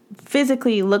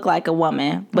physically look like a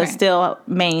woman, but still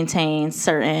maintain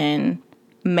certain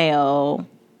male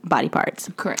body parts.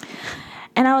 Correct.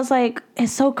 And I was like,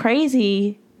 it's so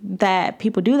crazy that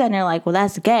people do that, and they're like, well,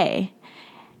 that's gay.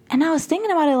 And I was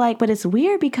thinking about it like, but it's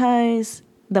weird because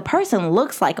the person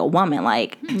looks like a woman.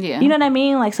 Like, you know what I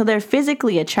mean? Like, so they're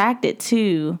physically attracted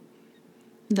to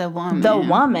the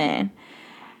woman.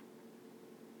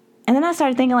 And then I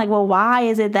started thinking like, well, why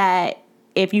is it that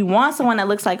if you want someone that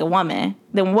looks like a woman,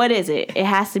 then what is it? It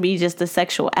has to be just a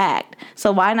sexual act.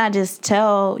 So why not just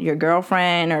tell your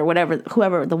girlfriend or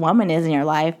whoever the woman is in your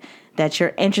life, that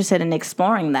you're interested in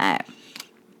exploring that?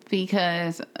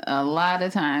 Because a lot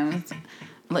of times,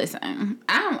 listen,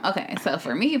 so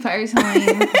for me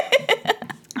personally,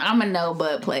 I'm a no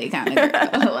butt play kind of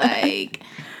girl. Like,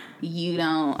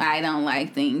 I don't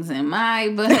like things in my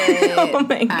butt. Oh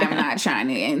my God. I'm not trying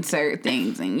to insert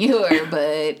things in your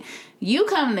butt. You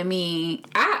come to me,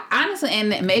 I honestly,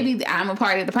 and maybe I'm a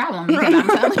part of the problem, because I'm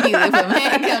telling you, if a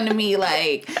man come to me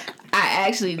like, I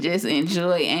actually just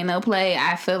enjoy anal play,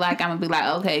 I feel like I'm gonna be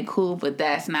like, okay, cool, but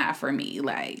that's not for me.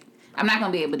 Like, I'm not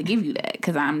gonna be able to give you that,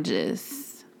 because I'm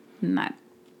just not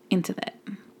into that.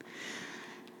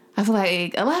 I feel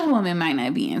like a lot of women might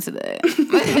not be into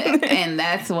that. And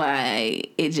that's why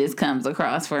it just comes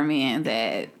across for men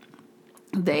that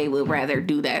they would rather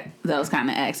do those kind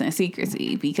of acts in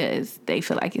secrecy, because they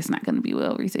feel like it's not going to be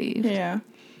well received. Yeah.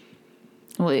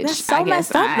 Which that's so I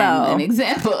guess messed up, I'm an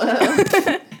example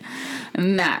of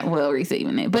not well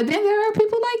receiving it. But then there are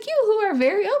people like you who are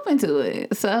very open to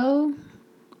it. So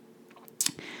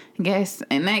I guess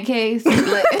in that case,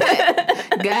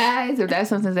 guys, if that's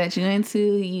something that you're into,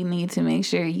 you need to make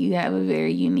sure you have a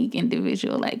very unique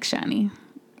individual like Shani.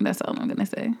 That's all I'm going to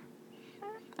say.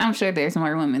 I'm sure there's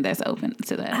more women that's open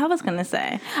to that. I was going to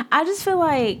say, I just feel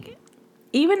like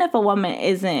even if a woman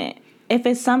isn't, if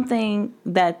it's something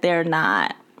that they're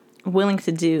not willing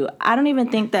to do, I don't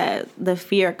even think that the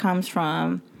fear comes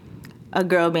from a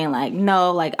girl being like,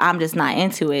 no, like, I'm just not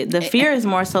into it. The fear is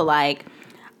more so like,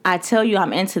 I tell you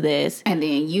I'm into this, and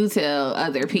then you tell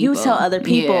other people.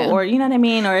 Or you know what I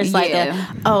mean? Or it's like,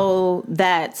 oh,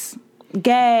 that's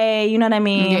gay, you know what I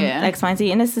mean? Yeah. X, Y, and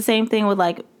Z. And it's the same thing with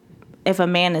like, if a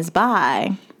man is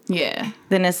bi,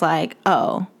 then it's like,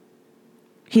 oh,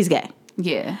 he's gay.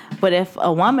 Yeah. But if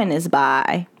a woman is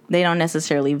bi, they don't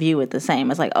necessarily view it the same.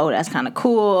 It's like, oh, that's kind of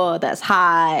cool, that's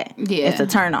hot, it's a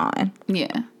turn on.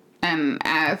 Yeah. And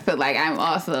I feel like I'm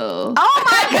also... Oh,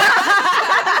 my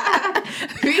God!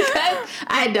 because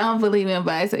I don't believe in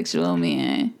bisexual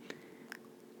men.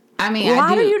 I mean,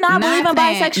 why do you not believe in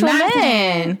bisexual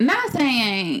men? Not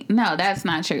saying... No, that's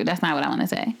not true. That's not what I want to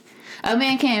say. A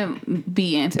man can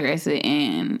be interested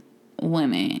in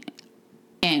women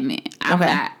and men.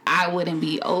 I wouldn't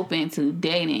be open to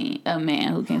dating a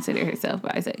man who considers himself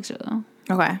bisexual.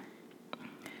 Okay.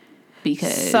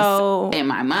 Because in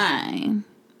my mind,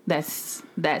 that's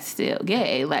still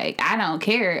gay. Like, I don't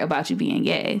care about you being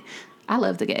gay. I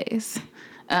love the gays.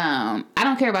 I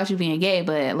don't care about you being gay,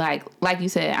 but like you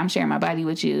said, I'm sharing my body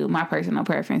with you. My personal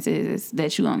preference is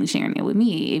that you only sharing it with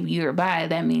me. If you're bi,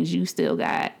 that means you still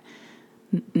got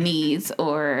needs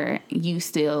or you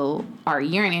still are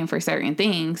yearning for certain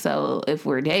things. So if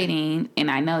we're dating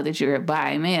and I know that you're a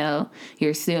bi male,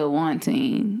 you're still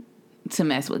wanting to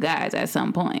mess with guys at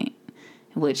some point,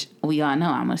 which we all know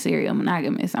I'm a serial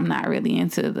monogamist. I'm not really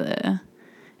into the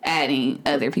adding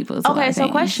other people's Okay, so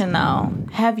question though.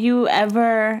 Have you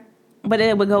ever, but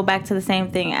it would go back to the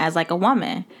same thing as like a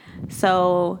woman.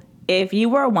 So if you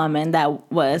were a woman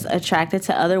that was attracted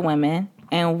to other women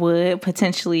and would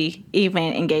potentially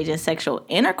even engage in sexual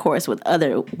intercourse with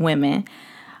other women,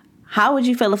 how would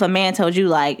you feel if a man told you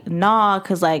like, nah,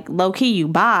 because like low key you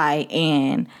bi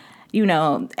and you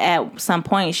know, at some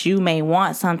points you may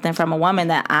want something from a woman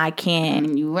that I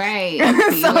can't. Right.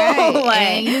 So,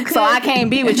 right. Like, so I can't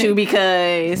be with you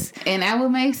because. And that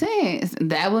would make sense.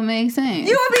 That would make sense.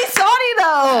 You would be salty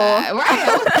though.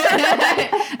 Right.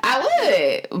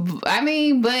 I would. I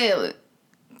mean, but.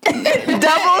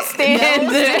 Double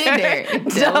standard.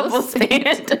 Double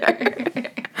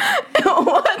standard.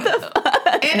 What the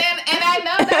fuck? And I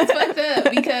know that's fucked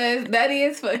up because that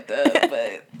is fucked up,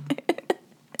 but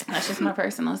that's just my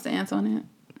personal stance on it.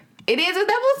 It is a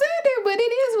double standard, but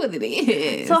it is what it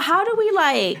is. So how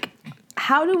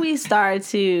do we start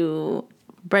to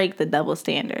break the double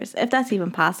standards, if that's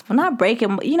even possible? Not break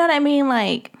them, you know what I mean?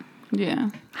 Like, yeah.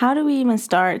 How do we even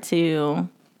start to?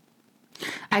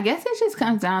 I guess it just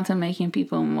comes down to making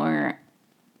people more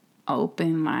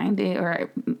open-minded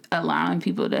or allowing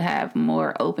people to have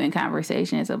more open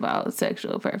conversations about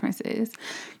sexual preferences.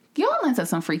 Y'all into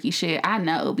some freaky shit, I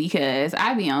know, because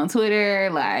I be on Twitter,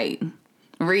 like,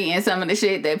 reading some of the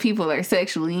shit that people are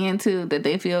sexually into that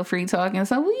they feel free talking.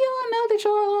 So we all know that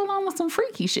y'all on some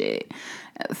freaky shit.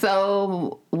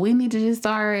 So we need to just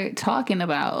start talking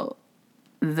about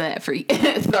that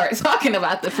start talking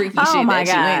about the freaky shit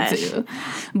that you into.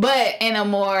 But in a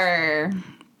more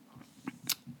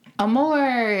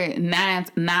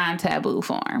non-taboo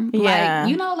form. Yeah. Like,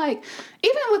 you know, like,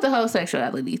 even with the whole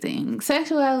sexuality thing,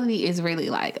 sexuality is really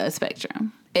like a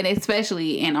spectrum. And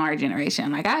especially in our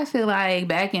generation. Like, I feel like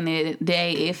back in the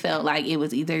day, it felt like it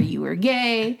was either you were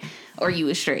gay or you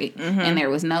were straight. Mm-hmm. And there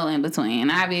was no in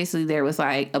between. Obviously, there was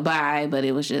like a bi, but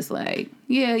it was just like,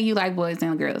 yeah, you like boys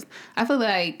and girls. I feel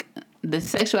like the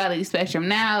sexuality spectrum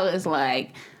now is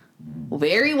like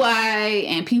very wide,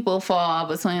 and people fall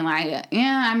between like,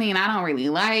 yeah, I mean, I don't really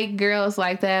like girls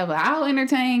like that, but I'll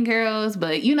entertain girls.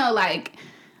 But, you know, like,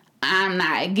 I'm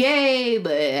not gay,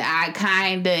 but I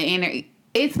kind of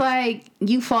it's like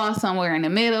you fall somewhere in the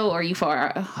middle, or you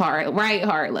fall hard right,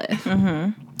 hard left.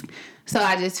 Mm-hmm. So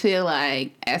I just feel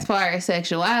like, as far as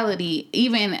sexuality,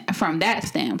 even from that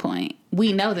standpoint,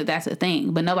 we know that that's a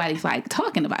thing, but nobody's like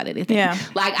talking about it. Yeah.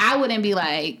 Like, I wouldn't be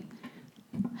like,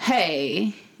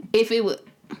 hey, if it was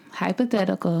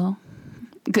hypothetical,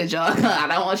 because y'all, I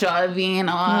don't want y'all to be in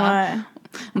awe.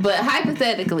 But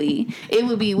hypothetically, it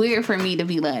would be weird for me to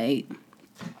be like,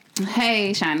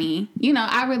 hey, Shani, you know,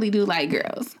 I really do like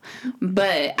girls,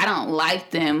 but I don't like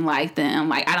them.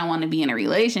 Like, I don't want to be in a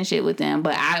relationship with them,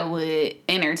 but I would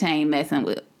entertain messing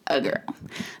with a girl.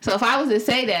 So if I was to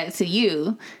say that to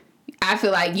you, I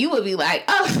feel like you would be like,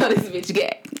 oh, so this bitch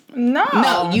gay.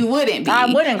 No, you wouldn't be. I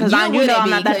wouldn't, because I'm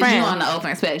not that friend. You on the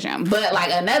open spectrum. But like,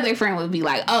 another friend would be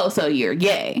like, oh, so you're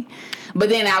gay. But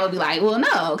then I would be like, well,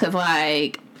 no, because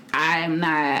like,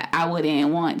 I wouldn't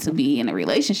want to be in a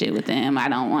relationship with them. I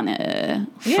don't want to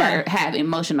have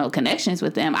emotional connections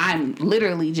with them. I'm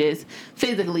literally just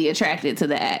physically attracted to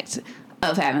the act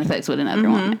of having sex with another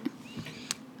woman.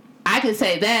 I could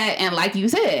say that, and like you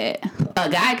said, a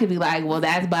guy could be like, well,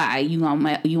 that's bi. You want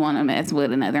to mess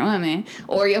with another woman.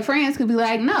 Or your friends could be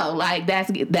like, no, like,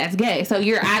 that's gay. So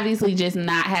you're obviously just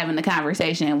not having the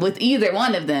conversation with either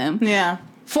one of them. Yeah.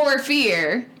 For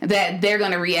fear that they're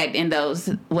going to react in those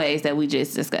ways that we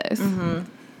just discussed. Mm-hmm.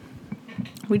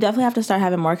 We definitely have to start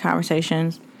having more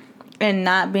conversations and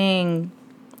not being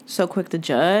so quick to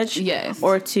judge. Yes.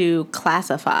 Or to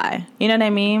classify. You know what I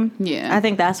mean? Yeah. I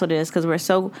think that's what it is, because we're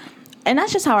so and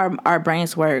that's just how our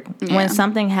brains work. Yeah. When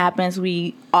something happens,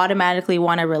 we automatically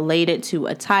want to relate it to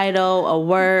a title, a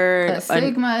word, a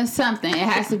stigma, something. It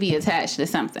has to be attached to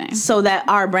something, so that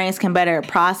our brains can better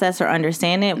process or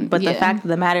understand it. But the Yeah. fact of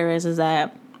the matter is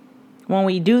that when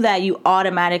we do that, you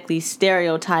automatically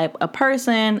stereotype a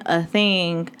person, a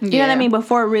thing. You know what I Yeah. mean?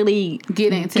 Before really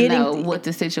getting to know what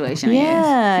the situation is.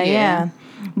 Yeah.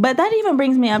 But that even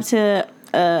brings me up to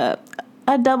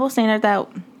a double standard that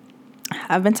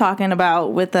I've been talking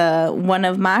about with one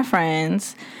of my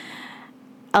friends,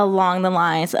 along the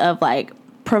lines of like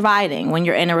providing when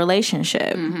you're in a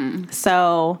relationship. Mm-hmm.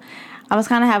 So I was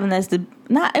kind of having this,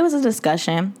 it was a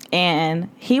discussion, and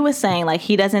he was saying like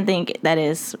he doesn't think that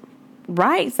is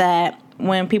right that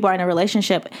when people are in a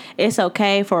relationship, it's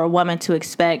okay for a woman to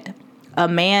expect a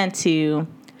man to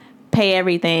pay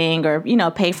everything or, you know,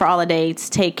 pay for all the dates,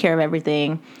 take care of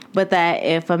everything. But that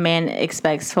if a man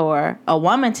expects for a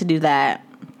woman to do that,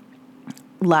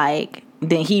 like,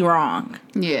 then he wrong.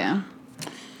 Yeah.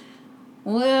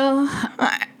 Well,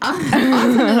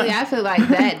 ultimately, I feel like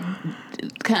that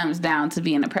comes down to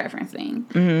being a preference thing.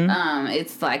 Mm-hmm.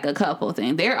 It's like a couple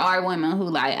thing. There are women who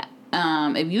like,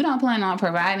 if you don't plan on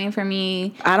providing for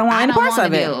me, I don't want any parts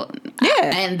of it.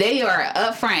 Yeah. And they are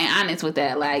upfront and honest with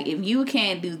that. Like, if you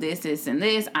can't do this, this, and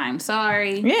this, I'm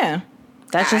sorry. Yeah.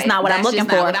 That's just not what I'm looking for.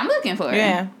 That's just not what I'm looking for.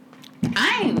 Yeah.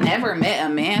 I ain't never met a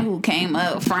man who came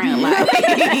up front like so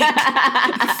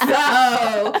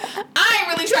I ain't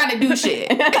really trying to do shit.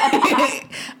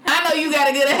 I know you got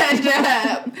a good ass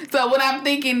job. So what I'm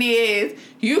thinking is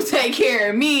you take care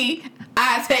of me,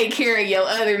 I take care of your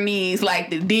other needs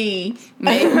like the D.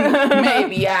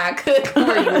 Maybe I cook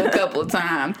for you a couple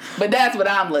times. But that's what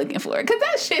I'm looking for. Cause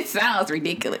that shit sounds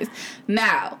ridiculous.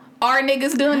 Now, are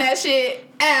niggas doing that shit?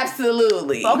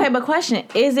 Absolutely. Okay, but question,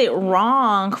 is it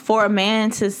wrong for a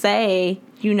man to say,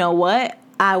 you know what,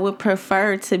 I would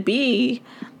prefer to be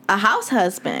a house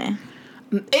husband?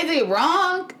 Is it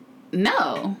wrong?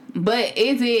 No. But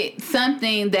is it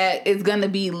something that is going to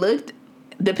be looked,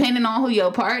 depending on who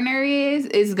your partner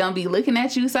is going to be looking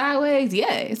at you sideways?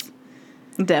 Yes.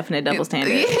 Definite double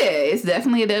standard. Yeah, it's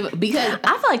definitely a double, because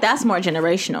I feel like that's more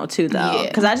generational too, though.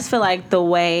 Because I just feel like the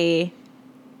way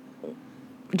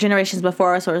generations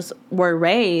before us were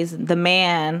raised, the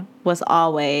man was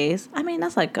always, I mean,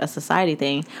 that's like a society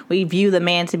thing. We view the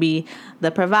man to be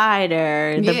the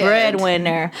provider, the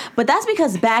breadwinner. But that's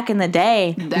because back in the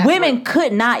day, women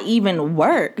could not even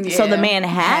work. Yeah, so the man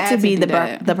had to be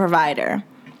the provider.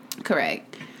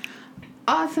 Correct.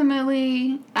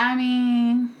 Ultimately, I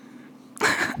mean,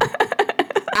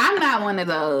 I'm not one of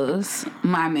those,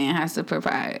 my man has to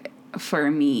provide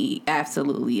for me,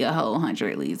 absolutely a whole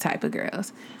 100 type of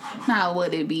girls. Now,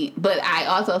 would it be? But I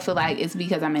also feel like it's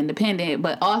because I'm independent.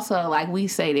 But also, like we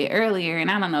stated earlier, and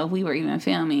I don't know if we were even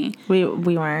filming. We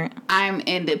weren't. I'm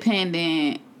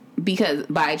independent because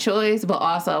by choice, but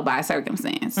also by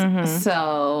circumstance. Mm-hmm.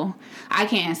 So I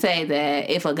can't say that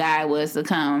if a guy was to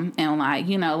come and like,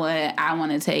 you know what, I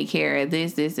want to take care of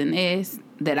this, this, and this,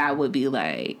 that I would be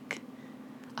like,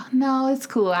 no, it's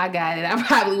cool, I got it. I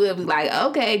probably would be like,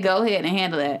 okay, go ahead and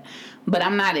handle that. But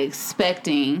I'm not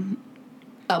expecting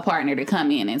a partner to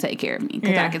come in and take care of me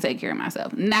because I can take care of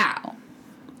myself. Now,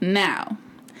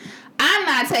 I'm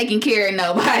not taking care of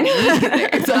nobody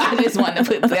either. So I just want to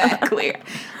put that clear.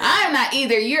 I'm not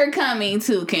either you're coming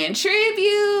to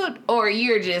contribute or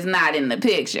you're just not in the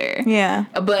picture. Yeah.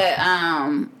 But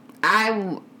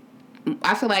I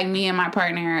feel like me and my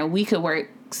partner, we could work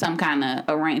some kind of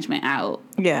arrangement out.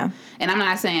 Yeah. And I'm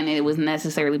not saying that it was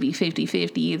necessarily be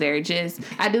 50-50 either. Just,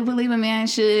 I do believe a man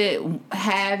should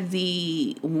have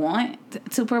the want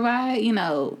to provide, you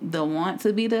know, the want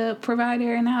to be the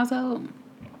provider in the household.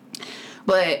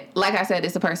 But like I said,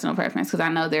 it's a personal preference because I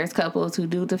know there's couples who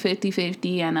do the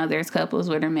 50-50. I know there's couples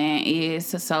where the man is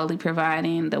solely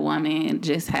providing. The woman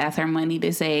just has her money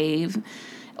to save.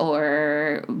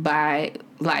 Or by,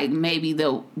 like, maybe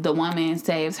the woman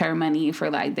saves her money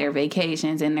for, like, their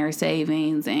vacations and their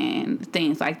savings and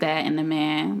things like that. And the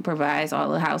man provides all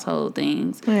the household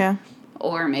things. Yeah.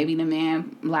 Or maybe the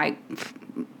man, like,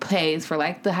 pays for,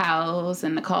 like, the house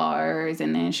and the cars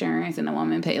and the insurance. And the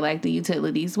woman pay, like, the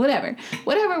utilities. Whatever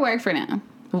works for them.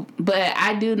 But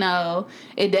I do know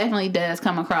it definitely does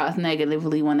come across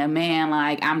negatively when a man,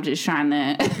 like, I'm just trying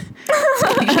to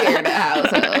take care of the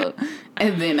household.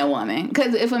 And then a woman,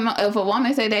 because if a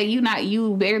woman say that,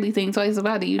 you barely think twice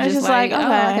about it. You just like, okay.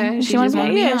 Oh, okay. She wants to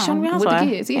be home with the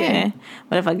kids. Yeah.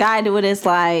 But if a guy do it, it's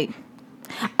like,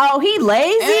 oh, he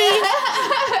lazy.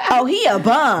 Oh, he a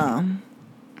bum.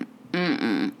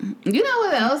 You know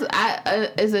what else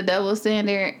is a double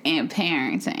standard in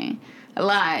parenting?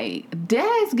 Like,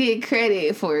 dads get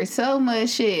credit for so much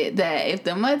shit that if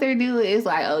the mother do it, it's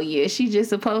like, oh yeah, she just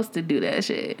supposed to do that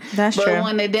shit. That's but true. But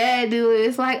when the dad do it,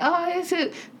 it's like, oh,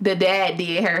 the dad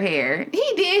did her hair.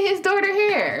 He did his daughter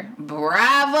hair.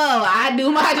 Bravo! I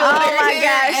do my daughter's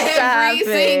hair every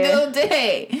single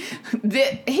day.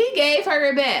 He gave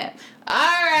her a bath. All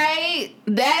right,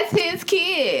 that's his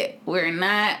kid. We're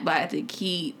not about to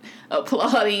keep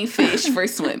applauding fish for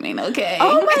swimming, okay?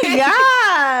 Oh my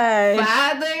god!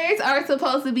 Fathers are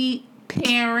supposed to be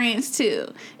parents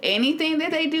too. Anything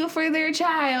that they do for their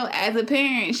child as a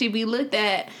parent should be looked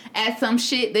at as some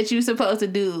shit that you're supposed to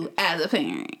do as a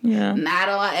parent. Yeah. Not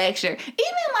all extra.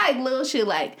 Even like little shit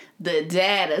like the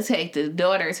dad will take the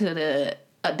daughter to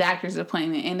a doctor's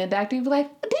appointment and the doctor will be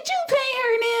like, did you paint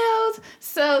her nails?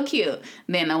 So cute.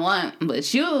 Then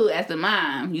but you as the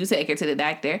mom, you take her to the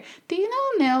doctor. Do you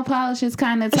know nail polish is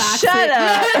kind of toxic? Shut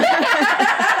up.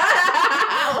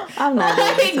 I'm not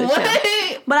doing this with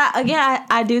you. But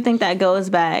I do think that goes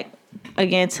back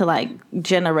again to like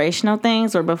generational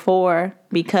things or before,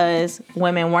 because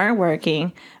women weren't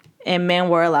working and men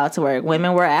were allowed to work.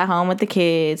 Women were at home with the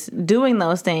kids doing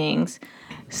those things.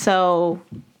 So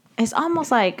it's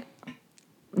almost like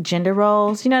gender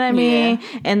roles, you know what I mean?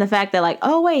 Yeah. And the fact that like,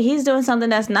 oh wait, he's doing something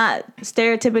that's not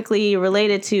stereotypically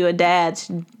related to a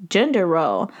dad's gender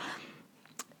role.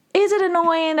 Is it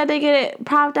annoying that they get it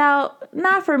popped out?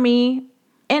 Not for me.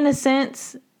 In a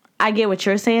sense, I get what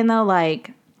you're saying though.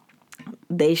 Like,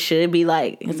 they should be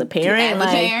like, as a parent, as a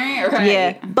parent, right?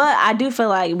 Yeah. But I do feel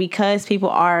like because people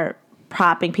are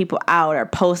propping people out or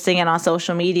posting it on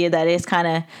social media, that it's kind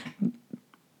of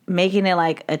making it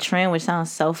like a trend, which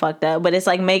sounds so fucked up, but it's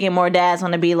like making more dads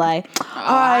want to be like,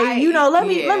 all right,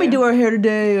 let me do her hair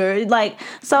today, or like.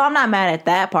 So I'm not mad at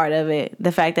that part of it.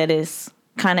 The fact that it's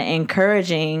kind of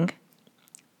encouraging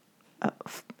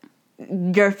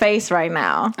your face right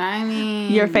now. I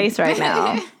mean, your face right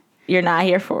now. You're not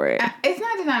here for it. It's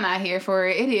not that I'm not here for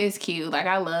it. It is cute. Like,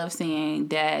 I love seeing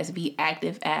dads be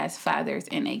active as fathers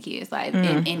in their kids, like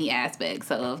in any aspect.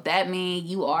 So if that means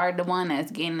you are the one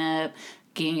that's getting up,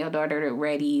 getting your daughter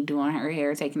ready, doing her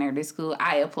hair, taking her to school,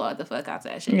 I applaud the fuck out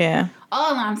that shit. Yeah.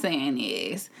 All I'm saying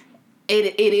is,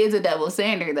 it is a double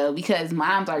standard though, because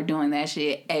moms are doing that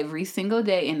shit every single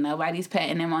day and nobody's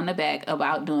patting them on the back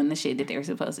about doing the shit that they're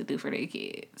supposed to do for their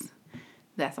kids.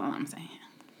 That's all I'm saying.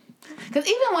 Because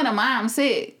even when a mom's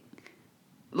sick,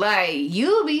 like,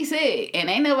 you be sick and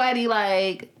ain't nobody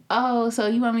like, oh, so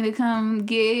you want me to come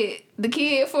get the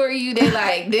kid for you? They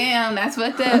like, damn, that's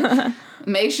fucked up.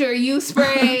 Make sure you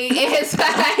spray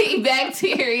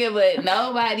antibacteria, but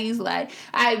nobody's like,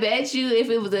 I bet you if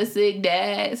it was a sick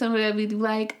dad, somebody would be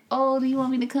like, oh, do you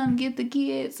want me to come get the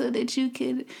kid so that you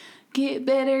could get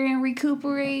better and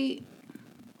recuperate?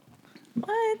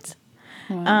 What?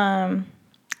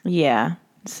 Yeah.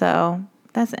 So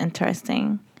that's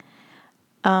interesting.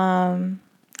 I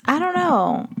don't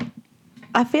know.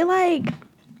 I feel like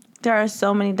there are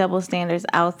so many double standards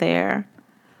out there.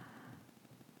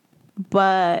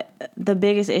 But the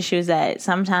biggest issue is that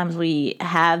sometimes we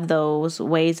have those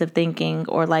ways of thinking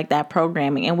or like that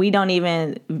programming, and we don't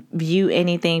even view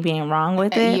anything being wrong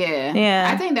with it.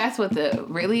 Yeah. I think that's what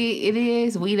it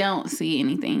is. We don't see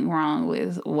anything wrong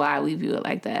with why we view it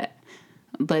like that.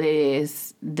 But it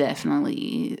is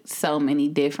definitely so many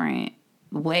different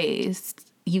ways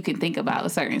you can think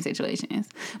about certain situations.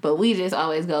 But we just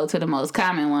always go to the most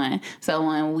common one. So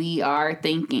when we are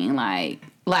thinking like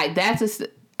that's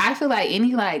I feel like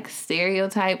any like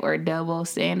stereotype or double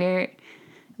standard,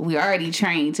 we already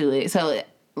trained to it. So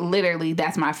literally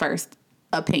that's my first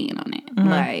opinion on it. Mm-hmm.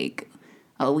 Like,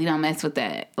 oh, we don't mess with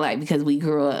that. Like, because we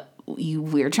grew up,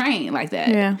 we're trained like that.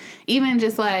 Yeah. Even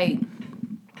just like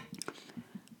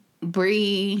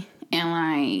Bree and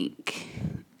like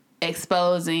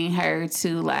exposing her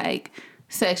to like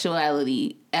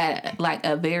sexuality at like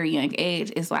a very young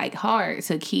age, it's like hard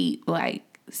to keep like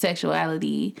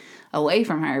sexuality away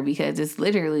from her because it's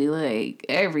literally like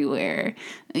everywhere.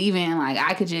 Even like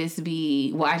I could just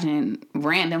be watching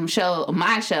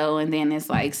my show and then it's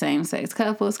like same-sex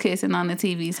couples kissing on the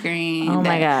TV screen. Oh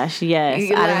my gosh, yes.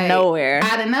 Like, out of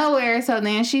nowhere. So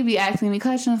then she be asking me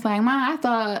questions like, Mom, I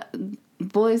thought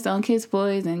boys don't kiss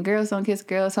boys and girls don't kiss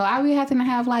girls. So I be having to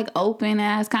have like open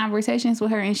ass conversations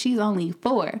with her, and she's only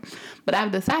 4. But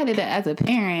I've decided that as a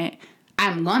parent,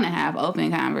 I'm going to have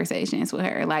open conversations with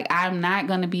her. Like, I'm not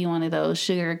going to be one of those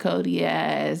sugar-coated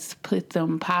ass, put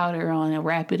some powder on and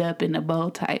wrap it up in a bow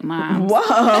type moms. Whoa.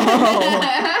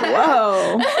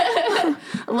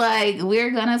 Like,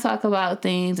 we're going to talk about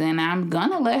things and I'm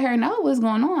going to let her know what's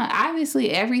going on.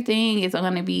 Obviously, everything is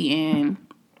going to be in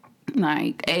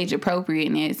like age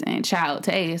appropriateness and child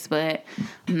taste, but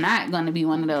I'm not going to be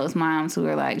one of those moms who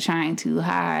are like trying to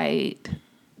hide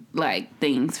like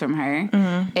things from her.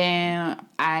 And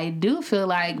I do feel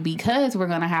like because we're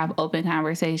going to have open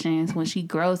conversations, when she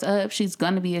grows up, she's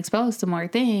going to be exposed to more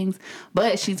things,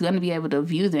 but she's going to be able to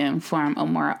view them from a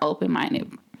more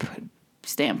open-minded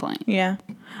standpoint. Yeah.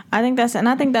 I think that's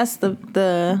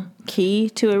the key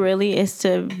to it, really, is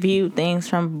to view things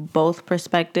from both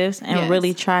perspectives and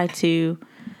really try to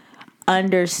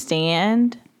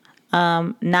understand,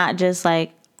 not just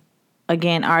like,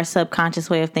 again, our subconscious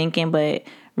way of thinking, but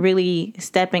really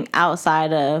stepping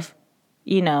outside of,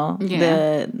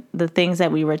 the things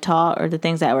that we were taught or the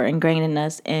things that were ingrained in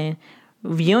us, and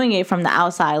viewing it from the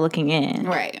outside looking in.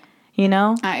 Right.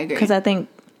 I agree. Because I think,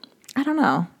 I don't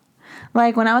know.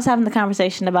 Like, when I was having the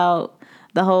conversation about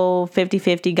the whole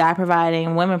 50-50 guy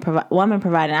providing, woman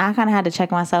providing, I kind of had to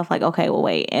check myself, like, okay, well,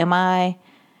 wait, am I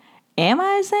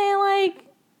saying, like,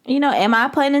 am I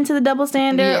playing into the double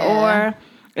standard? Or,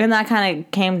 and that kind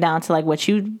of came down to, like, what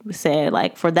you said,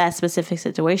 like, for that specific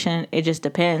situation, it just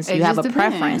depends. You have a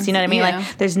preference, you know what I mean?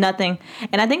 Like, there's nothing,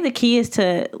 and I think the key is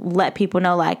to let people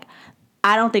know, like,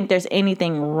 I don't think there's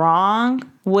anything wrong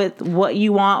with what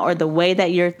you want or the way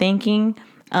that you're thinking.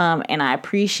 And I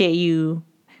appreciate you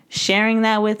sharing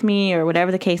that with me or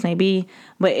whatever the case may be.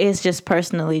 But it's just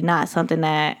personally not something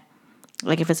that,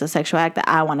 like, if it's a sexual act that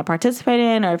I want to participate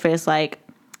in, or if it's like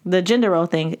the gender role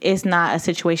thing, it's not a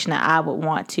situation that I would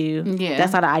want to. Yeah.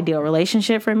 That's not an ideal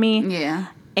relationship for me. Yeah.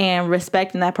 And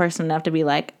respecting that person enough to be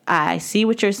like, I see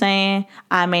what you're saying.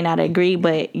 I may not agree,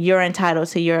 but you're entitled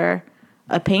to your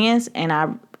opinions, and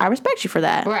I respect you for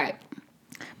that. Right.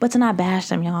 But to not bash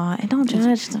them, y'all, and don't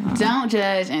judge them. Don't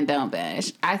judge and don't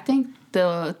bash. I think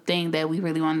the thing that we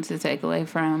really wanted to take away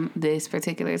from this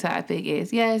particular topic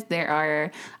is, yes, there are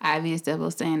obvious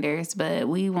double standards, but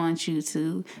we want you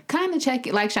to kind of check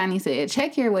it, like Shani said,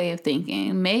 check your way of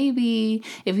thinking. Maybe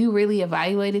if you really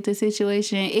evaluated the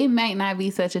situation, it might not be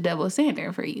such a double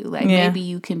standard for you. Like, maybe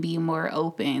you can be more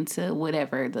open to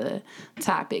whatever the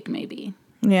topic may be.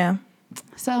 Yeah.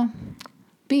 So,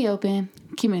 be open,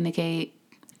 communicate.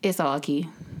 It's all key.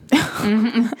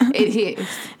 It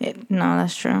is. No,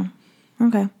 that's true.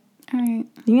 Okay. All right.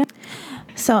 Yeah.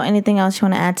 So, anything else you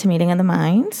want to add to Meeting of the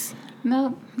Minds?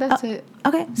 No, that's it.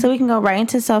 Okay, so we can go right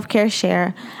into self-care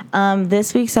share.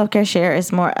 This week's self-care share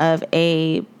is more of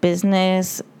a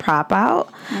business prop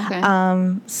out. Okay.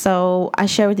 So I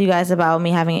shared with you guys about me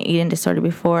having an eating disorder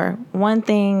before. One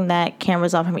thing that can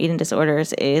result from eating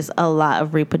disorders is a lot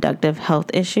of reproductive health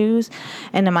issues.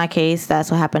 And in my case, that's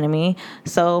what happened to me.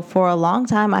 So for a long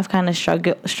time, I've kind of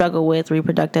struggled with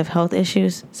reproductive health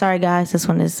issues. Sorry, guys, this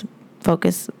one is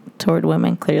focused toward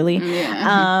women, clearly.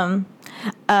 Yeah.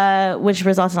 Which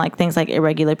results in like things like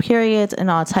irregular periods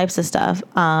and all types of stuff.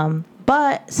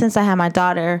 But since I had my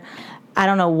daughter, I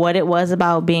don't know what it was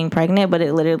about being pregnant, but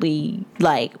it literally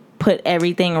like put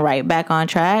everything right back on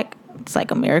track. It's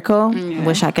like a miracle. Yeah.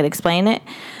 Wish I could explain it.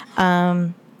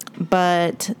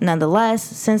 But nonetheless,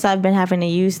 since I've been having to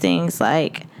use things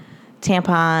like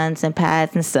tampons and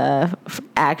pads and stuff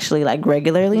actually like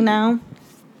regularly now,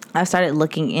 I started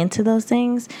looking into those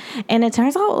things, and it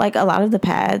turns out like a lot of the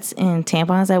pads and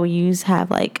tampons that we use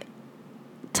have like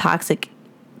toxic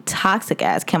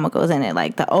ass chemicals in it,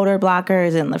 like the odor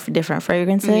blockers and the different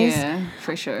fragrances. Yeah,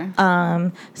 for sure.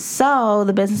 So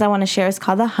the business I want to share is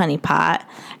called The Honey Pot.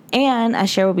 And I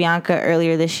shared with Bianca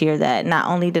earlier this year that not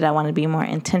only did I want to be more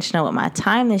intentional with my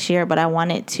time this year, but I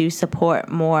wanted to support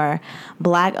more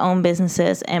Black-owned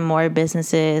businesses and more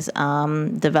businesses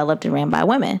developed and ran by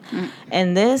women.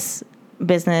 And this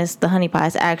business, The Honey Pot,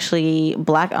 is actually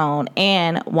Black-owned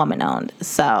and woman-owned.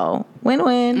 So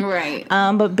win-win. Right.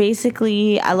 But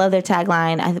basically, I love their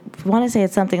tagline. I want to say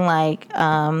it's something like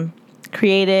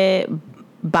created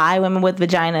by women with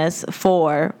vaginas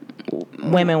for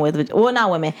women with, well,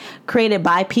 not women, created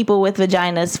by people with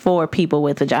vaginas for people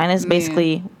with vaginas.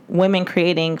 Basically, women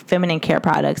creating feminine care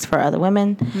products for other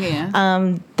women.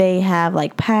 Yeah. They have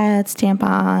like pads,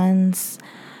 tampons,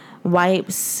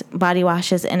 wipes, body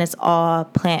washes, and it's all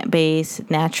plant-based,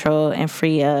 natural, and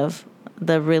free of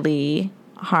the really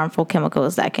harmful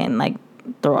chemicals that can like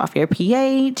throw off your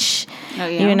pH. Oh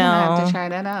yeah, I'm gonna have to try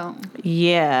that out.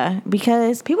 Yeah,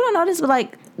 because people don't notice, but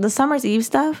like the Summer's Eve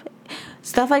stuff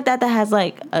like that has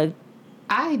like a...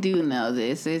 I do know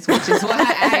this, which is why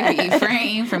I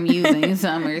refrain from using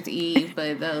Summer's Eve.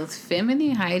 But those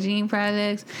feminine hygiene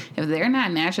products, if they're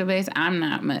not natural based, I'm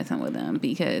not messing with them,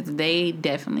 because they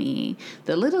definitely,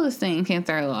 the littlest thing can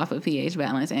throw off a pH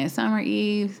balance. And Summer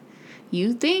Eve,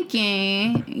 you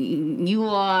thinking you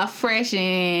are fresh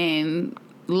and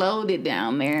loaded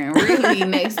down there, and really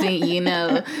next thing you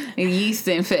know, a yeast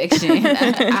infection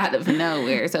out of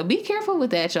nowhere. So be careful with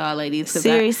that, y'all ladies.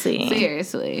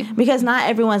 Seriously. Because not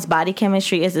everyone's body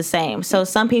chemistry is the same. So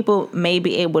some people may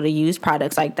be able to use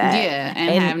products like that. Yeah,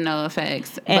 and have no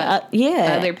effects. But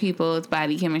other people's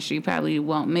body chemistry probably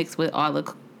won't mix with all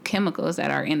the chemicals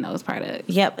that are in those products.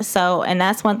 Yep. So, and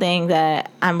that's one thing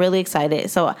that I'm really excited.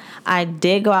 So I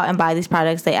did go out and buy these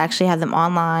products. They actually have them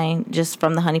online just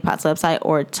from the Honey Pots website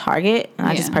or Target. And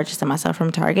I just purchased them myself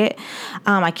from Target.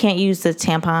 I can't use the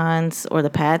tampons or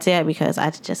the pads yet because I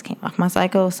just came off my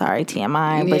cycle. Sorry,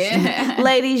 TMI. But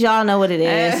ladies, y'all know what it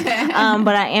is.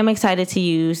 But I am excited to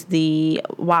use the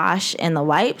wash and the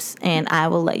wipes. And I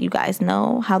will let you guys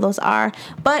know how those are.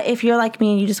 But if you're like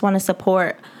me and you just want to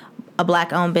support a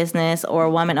Black-owned business or a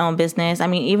woman-owned business. I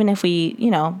mean, even if we,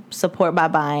 support by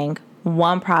buying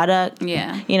one product,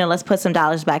 let's put some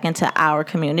dollars back into our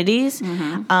communities.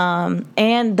 Mm-hmm.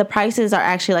 And the prices are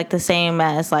actually like the same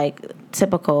as like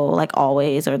typical, like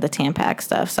Always or the Tampax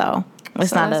stuff. So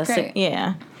it's not great.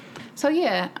 Yeah. So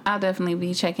yeah, I'll definitely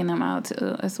be checking them out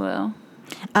too as well.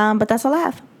 But that's all I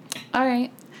have. All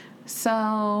right.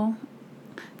 So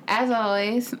as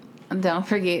always, don't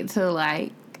forget to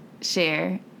like,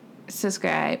 share,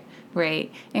 subscribe,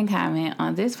 rate, and comment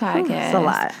on this podcast. It's a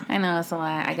lot. I know it's a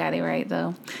lot. I got it right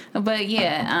though. But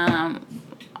yeah,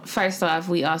 first off,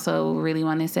 we also really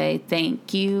want to say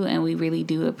thank you, and we really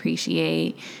do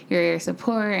appreciate your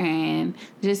support and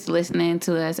just listening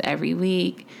to us every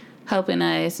week, helping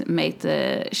us make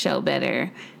the show better.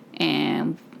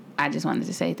 And I just wanted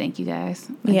to say thank you guys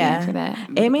again for that.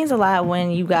 It means a lot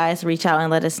when you guys reach out and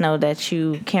let us know that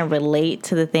you can relate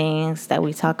to the things that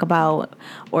we talk about,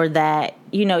 or that,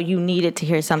 you needed to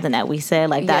hear something that we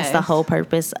said. Like, that's the whole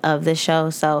purpose of this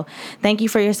show. So thank you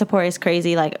for your support. It's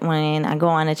crazy. Like, when I go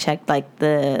on to check, like,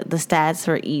 the stats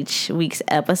for each week's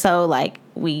episode, like,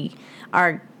 we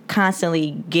are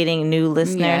constantly getting new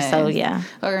listeners. So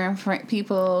or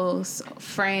people's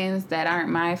friends that aren't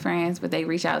my friends, but they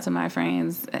reach out to my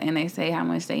friends and they say how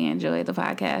much they enjoy the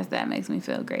podcast. That makes me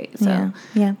feel great. So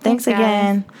thanks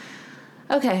again.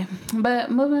 Okay, but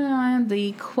moving on,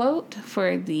 the quote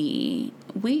for the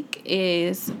week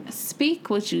is, "Speak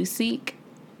what you seek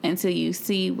until you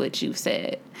see what you've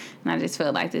said." And I just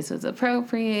feel like this was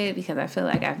appropriate because I feel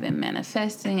like I've been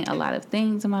manifesting a lot of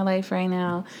things in my life right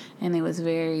now, and it was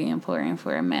very important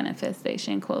for a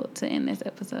manifestation quote to end this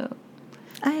episode.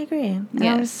 I agree. Yes.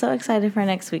 I'm so excited for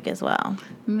next week as well.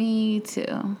 Me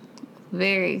too.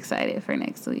 Very excited for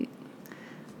next week.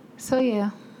 So yeah.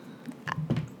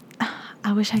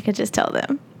 I wish I could just tell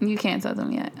them. You can't tell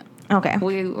them yet. Okay.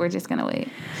 We're just going to wait.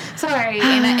 Sorry.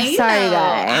 And sorry,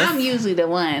 guys. I'm usually the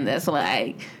one that's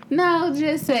like, no,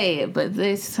 just say it. But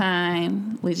this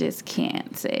time, we just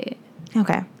can't say it.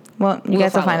 Okay. Well, you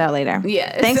guys will find out later.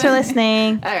 Yeah. Thanks for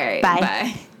listening. All right. Bye.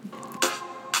 Bye.